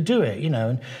delightful to do it, you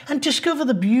know, and discover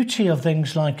the beauty of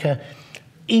things like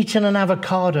eating an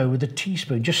avocado with a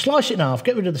teaspoon. Just slice it in half,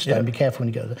 get rid of the stone, be careful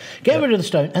when you go there. Get rid of the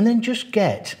stone, and then just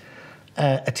get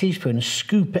a teaspoon and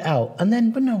scoop it out. And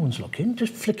then, when no one's looking,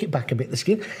 just flick it back a bit, the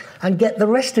skin, and get the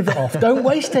rest of it off. Don't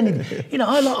waste anything. You know,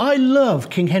 I love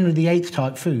King Henry VIII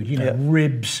type food, you know,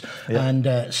 ribs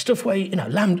and stuff where, you know,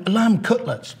 lamb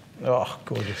cutlets. Oh,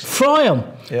 gorgeous. Fry them.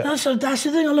 Yeah. That's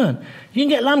the thing I learned. You can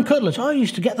get lamb cutlets. I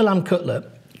used to get the lamb cutlet,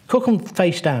 cook them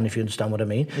face down, if you understand what I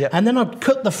mean, and then I'd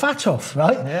cut the fat off,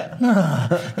 right?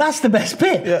 Yeah. That's the best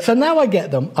bit. Yeah. So now I get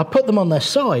them, I put them on their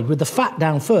side with the fat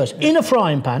down first, in a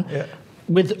frying pan,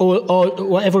 with or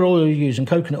whatever oil you're using,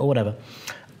 coconut or whatever.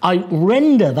 I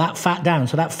render that fat down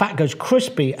so that fat goes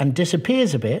crispy and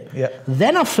disappears a bit. Yeah.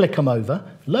 Then I flick them over,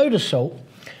 load of salt,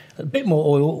 a bit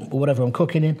more oil or whatever I'm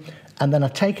cooking in, and then I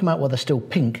take them out while they're still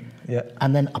pink,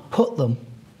 and then I put them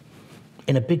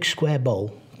in a big square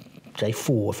bowl, say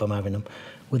 4 if I'm having them,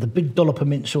 with a big dollop of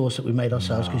mint sauce that we made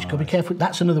ourselves, because you've got to be careful.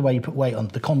 That's another way you put weight on,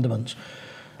 the condiments.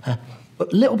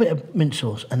 But a little bit of mint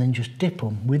sauce, and then just dip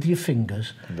them with your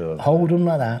fingers, hold them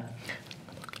like that,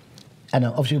 and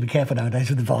obviously you'll be careful nowadays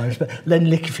with the virus, but then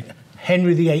lick your finger.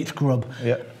 Henry VIII grub.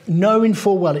 Yeah. Knowing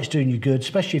full well it's doing you good,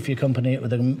 especially if you accompany it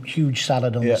with a huge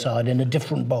salad on the side in a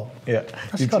different bowl. Yeah.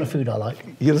 That's the kind of food I like.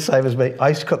 You're the same as me. I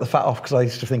used to cut the fat off because I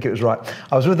used to think it was right.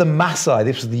 I was with the Maasai.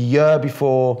 This was the year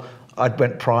before I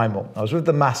went primal. I was with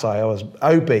the Maasai. I was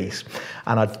obese,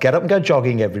 and I'd get up and go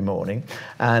jogging every morning,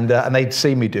 and they'd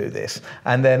see me do this.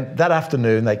 And then that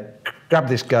afternoon, they grab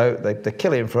this goat, they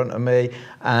kill it in front of me,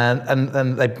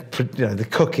 and they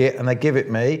cook it and they give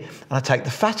it me, and I take the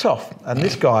fat off. And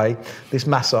this guy, this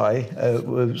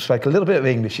Maasai, spoke a little bit of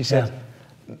English. He said,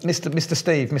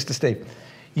 Mr. Steve,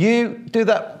 you do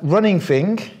that running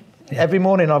thing every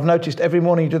morning. I've noticed every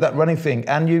morning you do that running thing,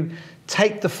 and you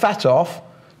take the fat off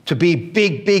to be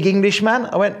big Englishman.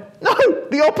 I went, no,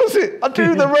 the opposite. I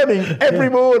do the running every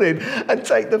morning and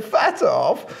take the fat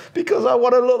off because I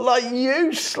want to look like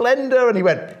you, slender. And he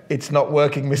went, it's not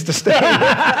working, Mr. Steve.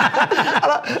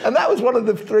 and that was one of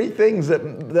the three things that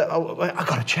I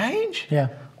got to change. Yeah.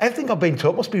 Everything I've been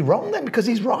taught must be wrong then, because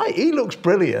he's right. He looks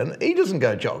brilliant. He doesn't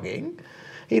go jogging.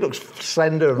 He looks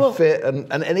slender and fit,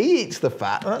 and he eats the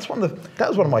fat. And that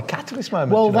was one of my catalyst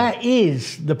moments. Well, that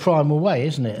is the primal way,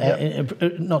 isn't it?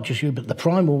 Yep. Not just you, but the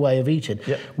primal way of eating.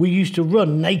 Yep. We used to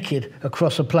run naked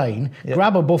across a plain,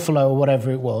 grab a buffalo or whatever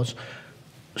it was,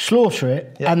 slaughter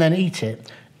it, and then eat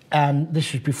it. And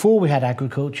this was before we had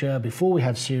agriculture, before we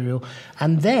had cereal.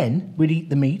 And then we'd eat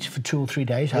the meat for 2 or 3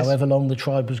 days, however long the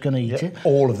tribe was going to eat it.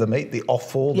 All of the meat, the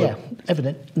offal.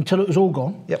 Everything, until it was all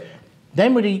gone. Yep.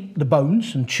 Then we'd eat the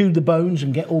bones and chew the bones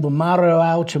and get all the marrow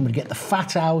out, and we'd get the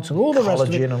fat out and all the rest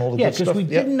of it. Collagen and all the good stuff. because we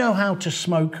didn't know how to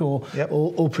smoke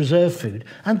or preserve food.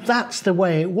 And that's the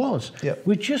way it was. Yep.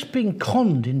 We're just being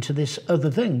conned into this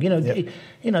other thing.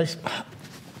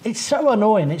 It's so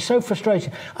annoying. It's so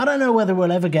frustrating. I don't know whether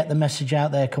we'll ever get the message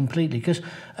out there completely. Because,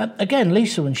 again,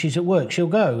 Lisa, when she's at work, she'll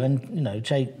go and,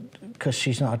 say, because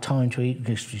she's not had time to eat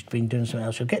because she's been doing something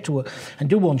else, she'll get to work and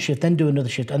do one shift, then do another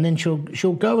shift, and then she'll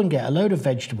go and get a load of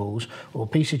vegetables or a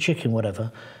piece of chicken,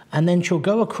 whatever, and then she'll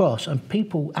go across, and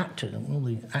all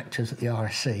the actors at the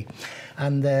RSC,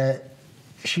 and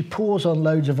she pours on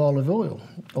loads of olive oil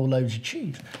or loads of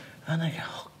cheese, and they go,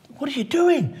 oh, what are you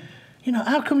doing?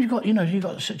 How come you've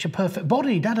got such a perfect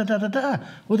body,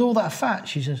 with all that fat?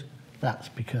 She says, that's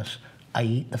because I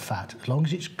eat the fat, as long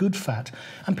as it's good fat.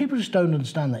 And people just don't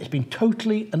understand that. It's been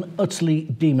totally and utterly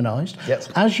demonised. Yes.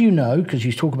 As you know, because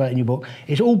you talk about it in your book,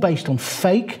 it's all based on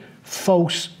fake,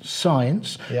 false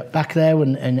science. Yep. Back there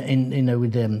with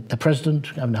the president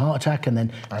having a heart attack, and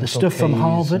then Ansel the stuff from Keys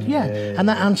Harvard. And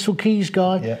that Ansel Keys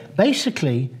guy. Yep.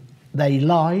 Basically, they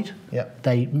lied. Yep.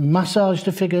 They massaged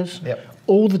the figures. Yep.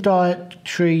 All the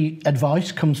dietary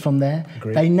advice comes from there.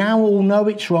 Agreed. They now all know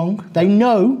it's wrong. They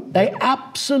know, they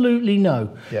absolutely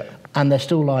know. Yeah. And they're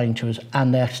still lying to us,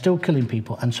 and they're still killing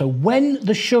people. And so when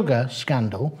the sugar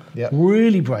scandal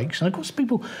really breaks, and of course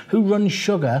people who run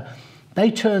sugar,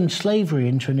 they turn slavery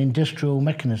into an industrial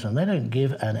mechanism. They don't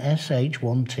give an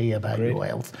SH1T about your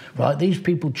health, right? These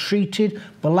people treated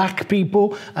black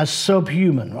people as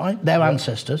subhuman, right? Their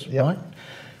ancestors, right?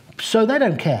 So they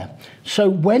don't care. So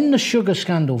when the sugar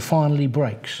scandal finally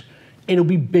breaks, it'll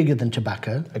be bigger than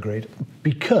tobacco. Agreed.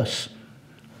 Because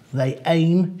they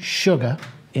aim sugar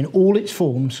in all its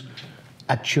forms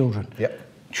at children. Yep.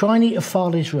 Try and eat a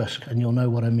Farley's rusk and you'll know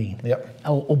what I mean. Yep.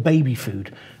 Or baby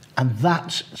food. And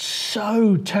that's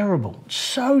so terrible,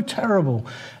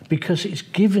 because it's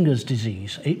giving us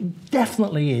disease. It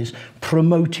definitely is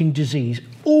promoting disease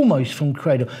almost from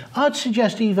cradle. I'd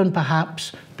suggest even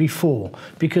perhaps before,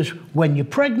 because when you're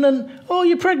pregnant,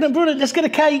 brilliant, let's get a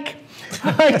cake.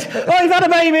 Right. Oh, you've had a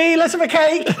baby, let's have a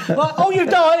cake. Like, oh, you've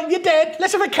died, you're dead,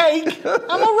 let's have a cake. Am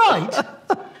I right?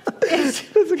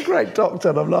 There's a great doctor,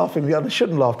 and I'm laughing. I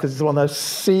shouldn't laugh because it's one of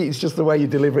those. It's just the way you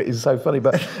deliver it is so funny.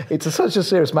 But it's such a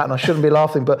serious matter, and I shouldn't be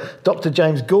laughing. But Dr.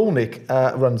 James Gaunt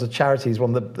runs a charity. He's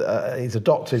he's a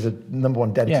doctor. He's a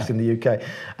 #1 dentist in the UK,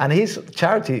 and his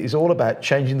charity is all about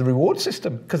changing the reward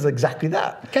system because exactly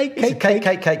that.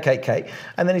 Cake.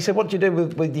 And then he said, "What do you do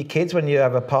with your kids when you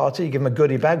have a party? You give them a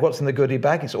goodie bag. What's in the goodie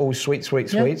bag? It's always sweets.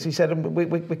 He said,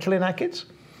 we're killing our kids."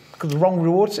 Because the wrong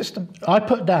reward system. I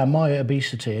put down my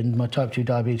obesity and my type 2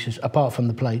 diabetes, apart from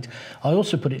the plate. I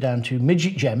also put it down to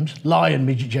midget gems, lion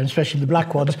midget gems, especially the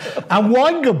black ones, and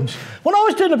wine gums. When I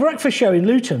was doing a breakfast show in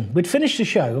Luton, we'd finish the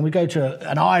show and we'd go to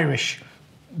an Irish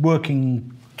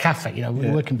working cafe,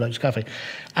 working blokes cafe.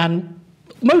 And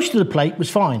most of the plate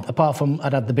was fine, apart from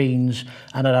I'd have the beans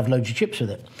and I'd have loads of chips with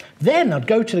it. Then I'd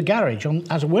go to the garage.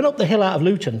 As I went up the hill out of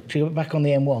Luton to get back on the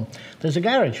M1, there's a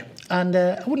garage. And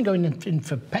I wouldn't go in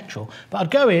for petrol, but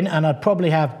I'd go in and I'd probably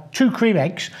have 2 cream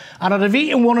eggs, and I'd have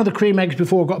eaten one of the cream eggs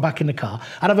before I got back in the car.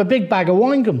 I'd have a big bag of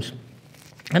wine gums.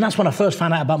 And that's when I first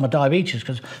found out about my diabetes,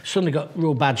 because I suddenly got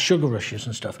real bad sugar rushes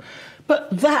and stuff. But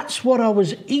that's what I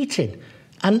was eating.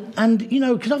 And you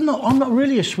know, because I'm not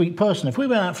really a sweet person. If we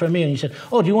went out for a meal and you said,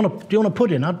 "Oh, do you want a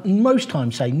pudding?" I'd most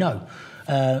times say no.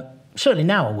 Certainly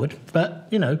now I would, but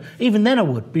you know, even then I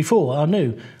would. Before I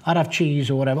knew I'd have cheese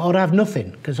or whatever, I'd have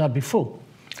nothing because I'd be full.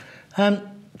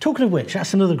 Talking of which,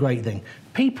 that's another great thing.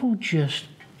 People just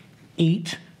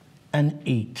eat and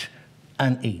eat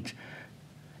and eat.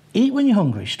 Eat when you're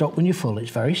hungry, stop when you're full.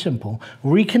 It's very simple.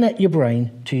 Reconnect your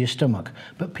brain to your stomach.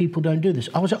 But people don't do this.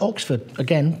 I was at Oxford,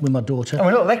 again, with my daughter. And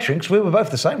we're not lecturing, because we were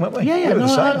both the same, weren't we? Yeah. We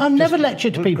I've never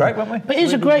lectured to people. Great, weren't we? But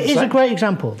here's a great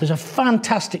example. There's a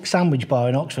fantastic sandwich bar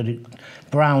in Oxford,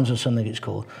 Brown's or something it's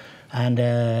called. And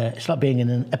it's like being in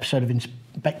an episode of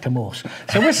Inspector Morse.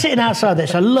 So we're sitting outside there.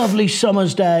 It's a lovely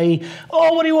summer's day.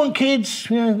 Oh, what do you want, kids?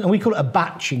 You know, and we call it a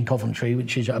batch in Coventry,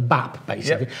 which is a BAP,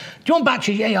 basically. Yep. Do you want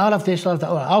batches? Yeah, I'll have this, I'll have that.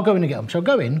 All right, I'll go in and get them. So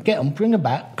go in, get them, bring them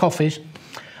back, coffees.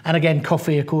 And again,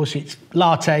 coffee, of course, it's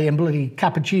latte and bloody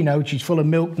cappuccino, which is full of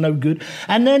milk, no good.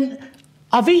 And then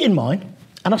I've eaten mine,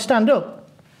 and I stand up.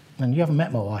 And you haven't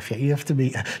met my wife yet, you have to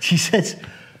meet her. She says,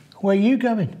 "Where are you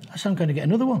going?" I said, "I'm going to get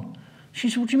another one." She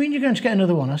said, "What do you mean you're going to get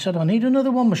another one?" I said, "I need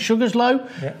another one. My sugar's low."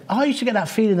 Yeah. I used to get that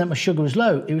feeling that my sugar was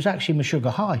low. It was actually my sugar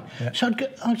high. Yeah. So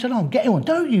I said, "Oh, I'm getting one."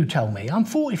 "Don't you tell me. I'm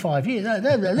 45 years.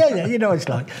 You know what it's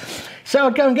like." So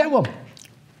I'd go and get one.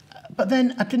 But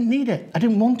then I didn't need it. I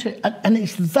didn't want it. And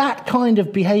it's that kind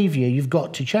of behaviour you've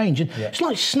got to change. And it's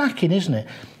like snacking, isn't it?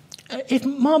 If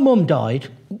my mum died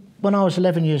when I was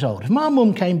 11 years old, if my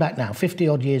mum came back now, 50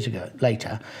 odd years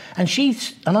later, and she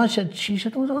said,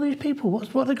 "What are these people? What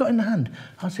have they got in the hand?"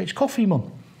 I said, "It's coffee,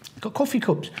 Mum. I've got coffee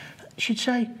cups." She'd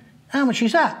say, "How much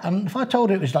is that?" And if I told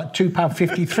her it was like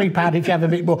 £2.50, £3 if you have a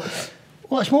bit more,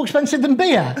 "Well, it's more expensive than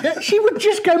beer." She would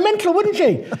just go mental, wouldn't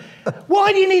she?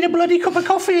 Why do you need a bloody cup of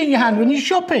coffee in your hand when you're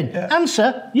shopping? Yeah.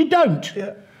 Answer, you don't.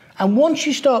 Yeah. And once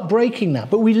you start breaking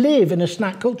that, but we live in a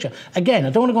snack culture. Again,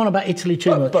 I don't want to go on about Italy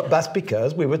too much. But that's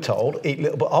because we were told, eat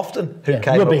little but often. Who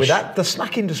came rubbish up with that? The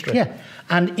snack industry. Yeah.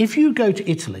 And if you go to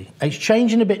Italy, it's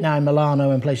changing a bit now in Milano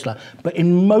and places like that, but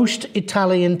in most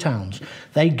Italian towns,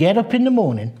 they get up in the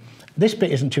morning. This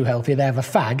bit isn't too healthy. They have a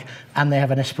fag and they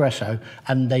have an espresso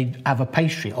and they have a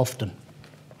pastry often.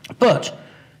 But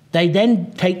they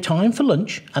then take time for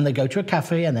lunch and they go to a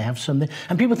cafe and they have something.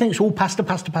 And people think it's all pasta.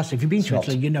 If you've been to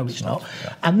Italy, you know it's not.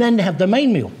 Yeah. And then they have the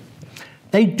main meal.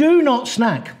 They do not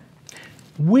snack.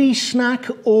 We snack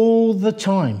all the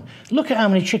time. Look at how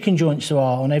many chicken joints there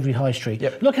are on every high street.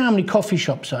 Yep. Look at how many coffee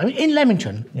shops are. I mean, in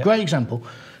Leamington, great example,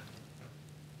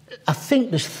 I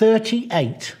think there's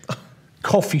 38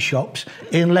 coffee shops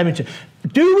in Leamington.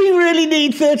 Do we really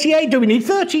need 38? Do we need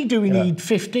 30? Do we need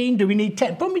 15? Do we need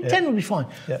 10? Probably 10 would be fine.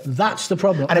 Yeah. That's the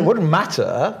problem. And it wouldn't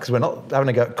matter, because we're not having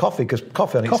a go at coffee, because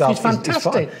coffee on itself is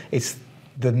fine. It's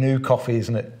the new coffee,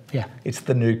 isn't it? Yeah. It's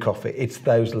the new coffee. It's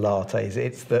those lattes.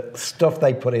 It's the stuff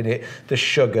they put in it, the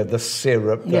sugar, the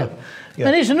syrup. And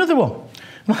here's another one.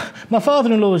 My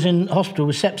father-in-law was in hospital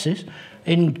with sepsis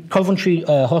in Coventry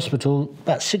Hospital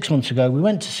about 6 months ago. We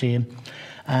went to see him,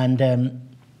 and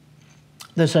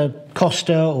there's a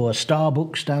Costa or a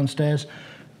Starbucks downstairs,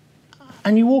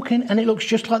 and you walk in and it looks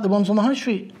just like the ones on the high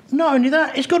street. Not only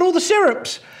that, it's got all the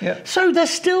syrups. Yeah. So they're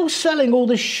still selling all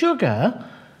the sugar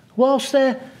whilst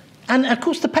they're... And, of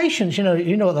course, the patients, you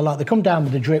know what they're like. They come down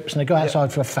with the drips and they go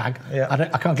outside for a fag. Yeah.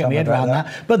 I can't get my head around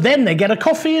that. But then they get a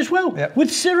coffee as well with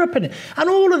syrup in it. And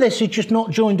all of this is just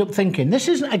not joined-up thinking. This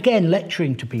isn't, again,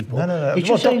 lecturing to people. No. It's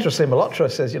Dr. Simolotra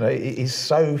says, he's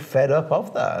so fed up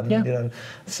of that. And,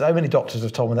 so many doctors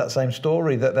have told me that same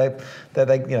story, that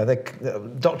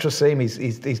Dr. Sim,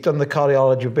 he's done the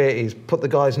cardiology bit, he's put the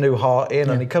guy's new heart in,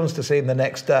 and he comes to see him the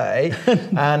next day,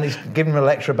 and he's given him a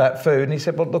lecture about food, and he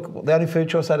said, "Well, look, the only food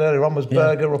choice I had earlier on was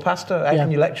burger or pasta. How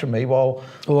can you lecture me while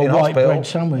or in a hospital?" White bread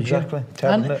sandwich. Exactly.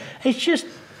 Terrible,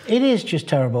 it is just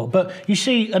terrible. But you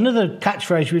see, another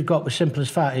catchphrase we've got with Simple as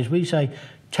Fat is we say,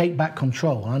 "Take back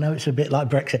control." I know it's a bit like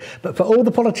Brexit, but for all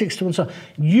the politics to one side,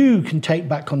 you can take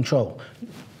back control.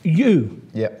 You.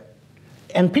 Yeah.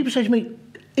 And people say to me,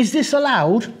 "Is this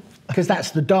allowed?" Because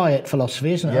that's the diet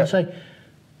philosophy, isn't it? I say,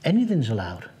 anything's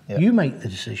allowed. Yeah. You make the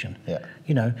decision.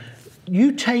 Yeah.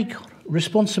 You take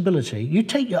responsibility. You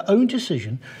take your own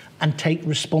decision and take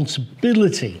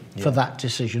responsibility for that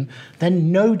decision.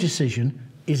 Then no decision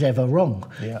is ever wrong.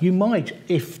 Yeah. You might,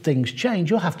 if things change,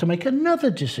 you'll have to make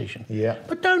another decision. Yeah.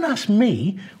 But don't ask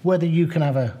me whether you can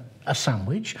have a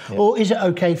sandwich or is it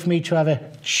okay for me to have a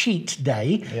cheat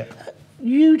day. Yeah.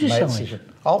 You decide.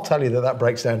 I'll tell you that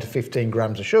breaks down to 15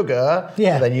 grams of sugar,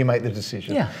 and then you make the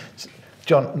decision. Yeah.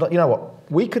 John, you know what?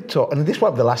 We could talk, and this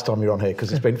won't be the last time you're on here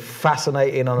because it's been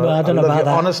fascinating. Well, I don't know about your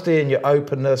that. Honesty and your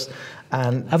openness.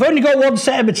 And I've only got one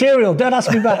set of material. Don't ask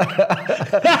me back.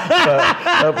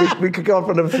 we could go on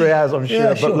for another 3 hours, I'm sure.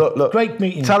 Yeah, sure. But look, great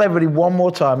meeting. Tell everybody one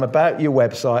more time about your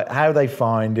website, how they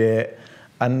find it,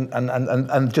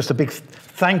 and just a big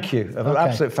thank you, an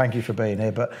absolute thank you for being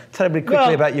here. But tell everybody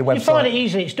quickly about your website. You find it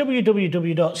easy. It's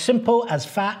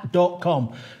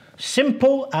www.simpleasfat.com.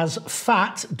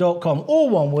 Simpleasfat.com, all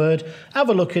one word. Have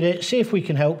a look at it, see if we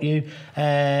can help you.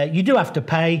 You do have to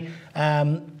pay,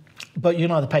 but you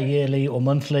can either pay yearly or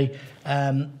monthly.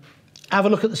 Have a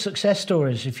look at the success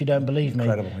stories if you don't believe me.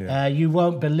 Incredible, yeah. You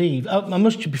won't believe. I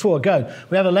must, before I go,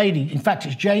 we have a lady, in fact,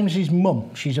 it's James's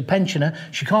mum. She's a pensioner.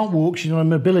 She can't walk. She's on a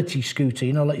mobility scooter,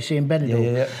 you know, like you see in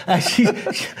Benidorm.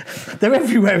 Yeah. They're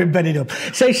everywhere in Benidorm.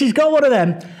 So she's got one of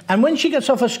them. And when she gets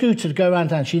off her scooter to go around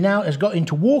town, she now has got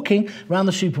into walking around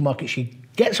the supermarket. She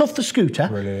gets off the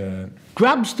scooter,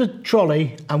 grabs the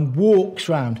trolley and walks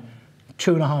round.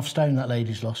 2.5 stone that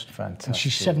lady's lost. Fantastic. And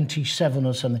she's 77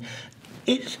 or something.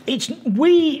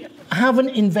 We haven't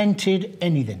invented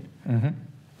anything. Mm-hmm.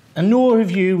 And nor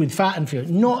have you with fat and fuel.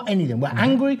 Not anything. We're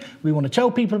angry. We want to tell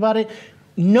people about it.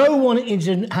 No one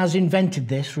has invented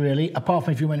this, really, apart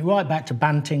from if you went right back to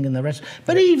Banting and the rest.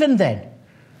 But even then,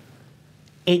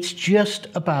 it's just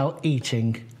about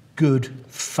eating good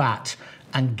fat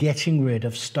and getting rid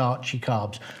of starchy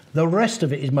carbs. The rest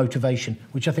of it is motivation,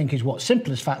 which I think is what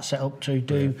Simple as Fat's set up to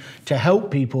do, to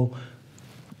help people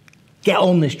get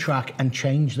on this track and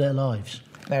change their lives.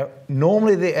 Now,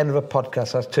 normally the end of a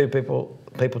podcast has people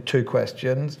 2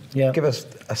 questions. Yeah. Give us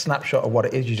a snapshot of what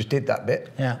it is. You just did that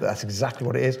bit. Yeah. That's exactly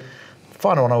what it is.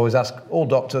 Final one I always ask all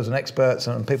doctors and experts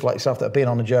and people like yourself that have been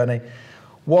on the journey,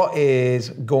 what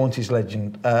is Gaunt's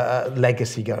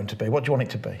legacy going to be? What do you want it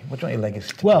to be? What do you want your legacy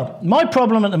to be? Well, my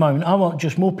problem at the moment, I want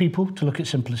just more people to look at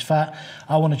Simple as Fat.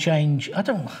 I want to change.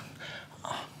 I'm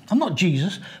not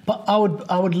Jesus, but I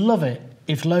would love it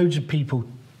if loads of people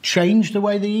change the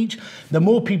way they eat. The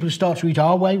more people start to eat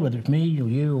our way, whether it's me or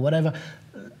you or whatever,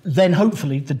 then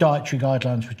hopefully the dietary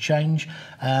guidelines would change.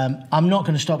 I'm not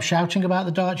going to stop shouting about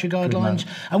the dietary guidelines.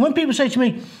 And when people say to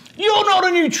me, you're not a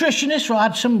nutritionist, right? I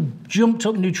had some jumped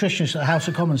up nutritionist at the House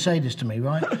of Commons say this to me,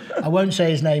 right? I won't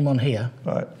say his name on here.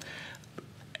 Right.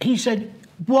 He said,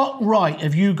 what right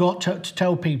have you got to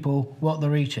tell people what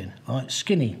they're eating? Right,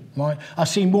 skinny, right? I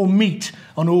see more meat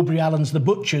on Aubrey Allen's The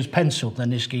Butcher's pencil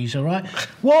than this geezer, right?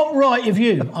 What right have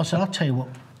you? I said, I'll tell you what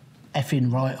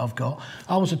effing right I've got.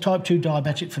 I was a type 2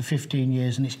 diabetic for 15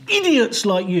 years and it's idiots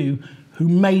like you who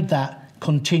made that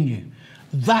continue.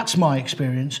 That's my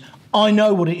experience. I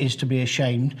know what it is to be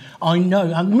ashamed. I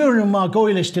know. And Miriam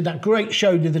Margolis did that great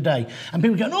show the other day. And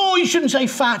people go, oh, you shouldn't say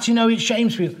fat, you know, it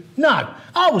shames people. No,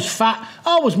 I was fat.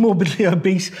 I was morbidly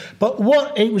obese. But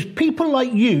it was people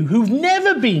like you who've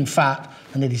never been fat,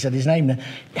 and then he said his name there,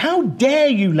 how dare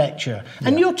you lecture?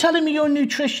 And you're telling me you're a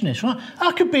nutritionist, right?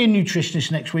 I could be a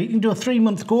nutritionist next week and do a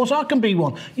 3-month course. I can be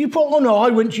one. You put, oh, no, I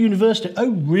went to university.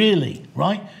 Oh, really,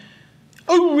 right?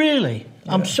 Oh, really?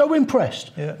 Yeah. I'm so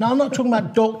impressed. Yeah. Now, I'm not talking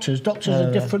about doctors. Doctors are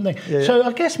a different thing. Yeah. So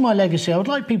I guess my legacy, I would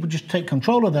like people just to take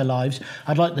control of their lives.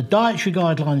 I'd like the dietary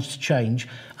guidelines to change.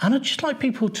 And I'd just like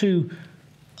people to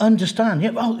understand. Yeah,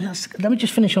 well, let me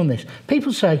just finish on this.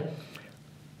 People say,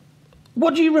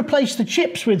 what do you replace the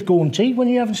chips with, Gaunty, when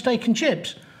you're having steak and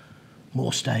chips?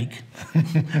 More steak.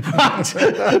 Right.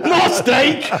 More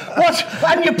steak. What?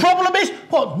 And your problem is,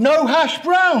 what? No hash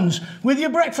browns with your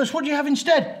breakfast. What do you have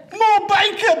instead? More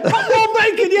bacon. More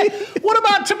bacon, yeah. What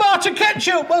about tomato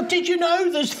ketchup? Well, did you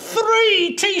know there's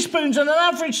 3 teaspoons and an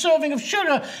average serving of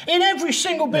sugar in every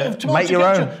single bit of tomato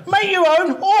ketchup? Make your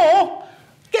own. Or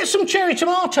get some cherry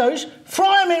tomatoes,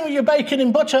 fry them in with your bacon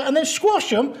and butter, and then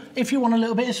squash them if you want a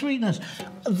little bit of sweetness.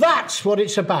 That's what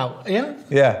it's about, yeah?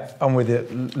 Yeah, I'm with you.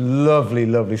 Lovely,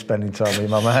 lovely spending time with you,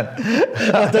 my man.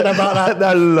 I don't know about that.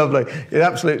 They're lovely. You're an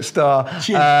absolute star.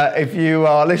 If you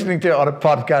are listening to it on a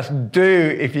podcast,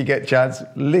 do, if you get a chance,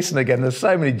 listen again. There's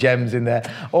so many gems in there.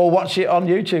 Or watch it on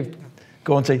YouTube.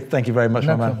 Gaunty, thank you very much,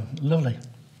 my man. Lovely.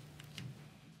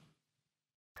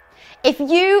 If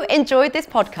you enjoyed this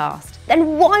podcast,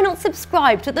 then why not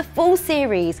subscribe to the full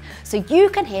series so you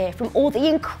can hear from all the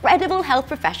incredible health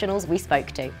professionals we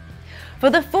spoke to. For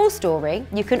the full story,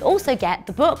 you can also get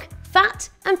the book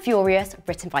Fat and Furious,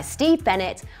 written by Steve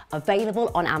Bennett, available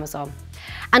on Amazon.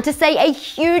 And to say a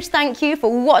huge thank you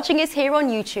for watching us here on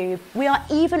YouTube, we are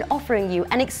even offering you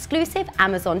an exclusive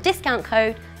Amazon discount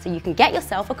code so you can get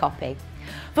yourself a copy.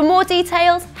 For more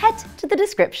details, head to the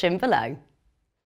description below.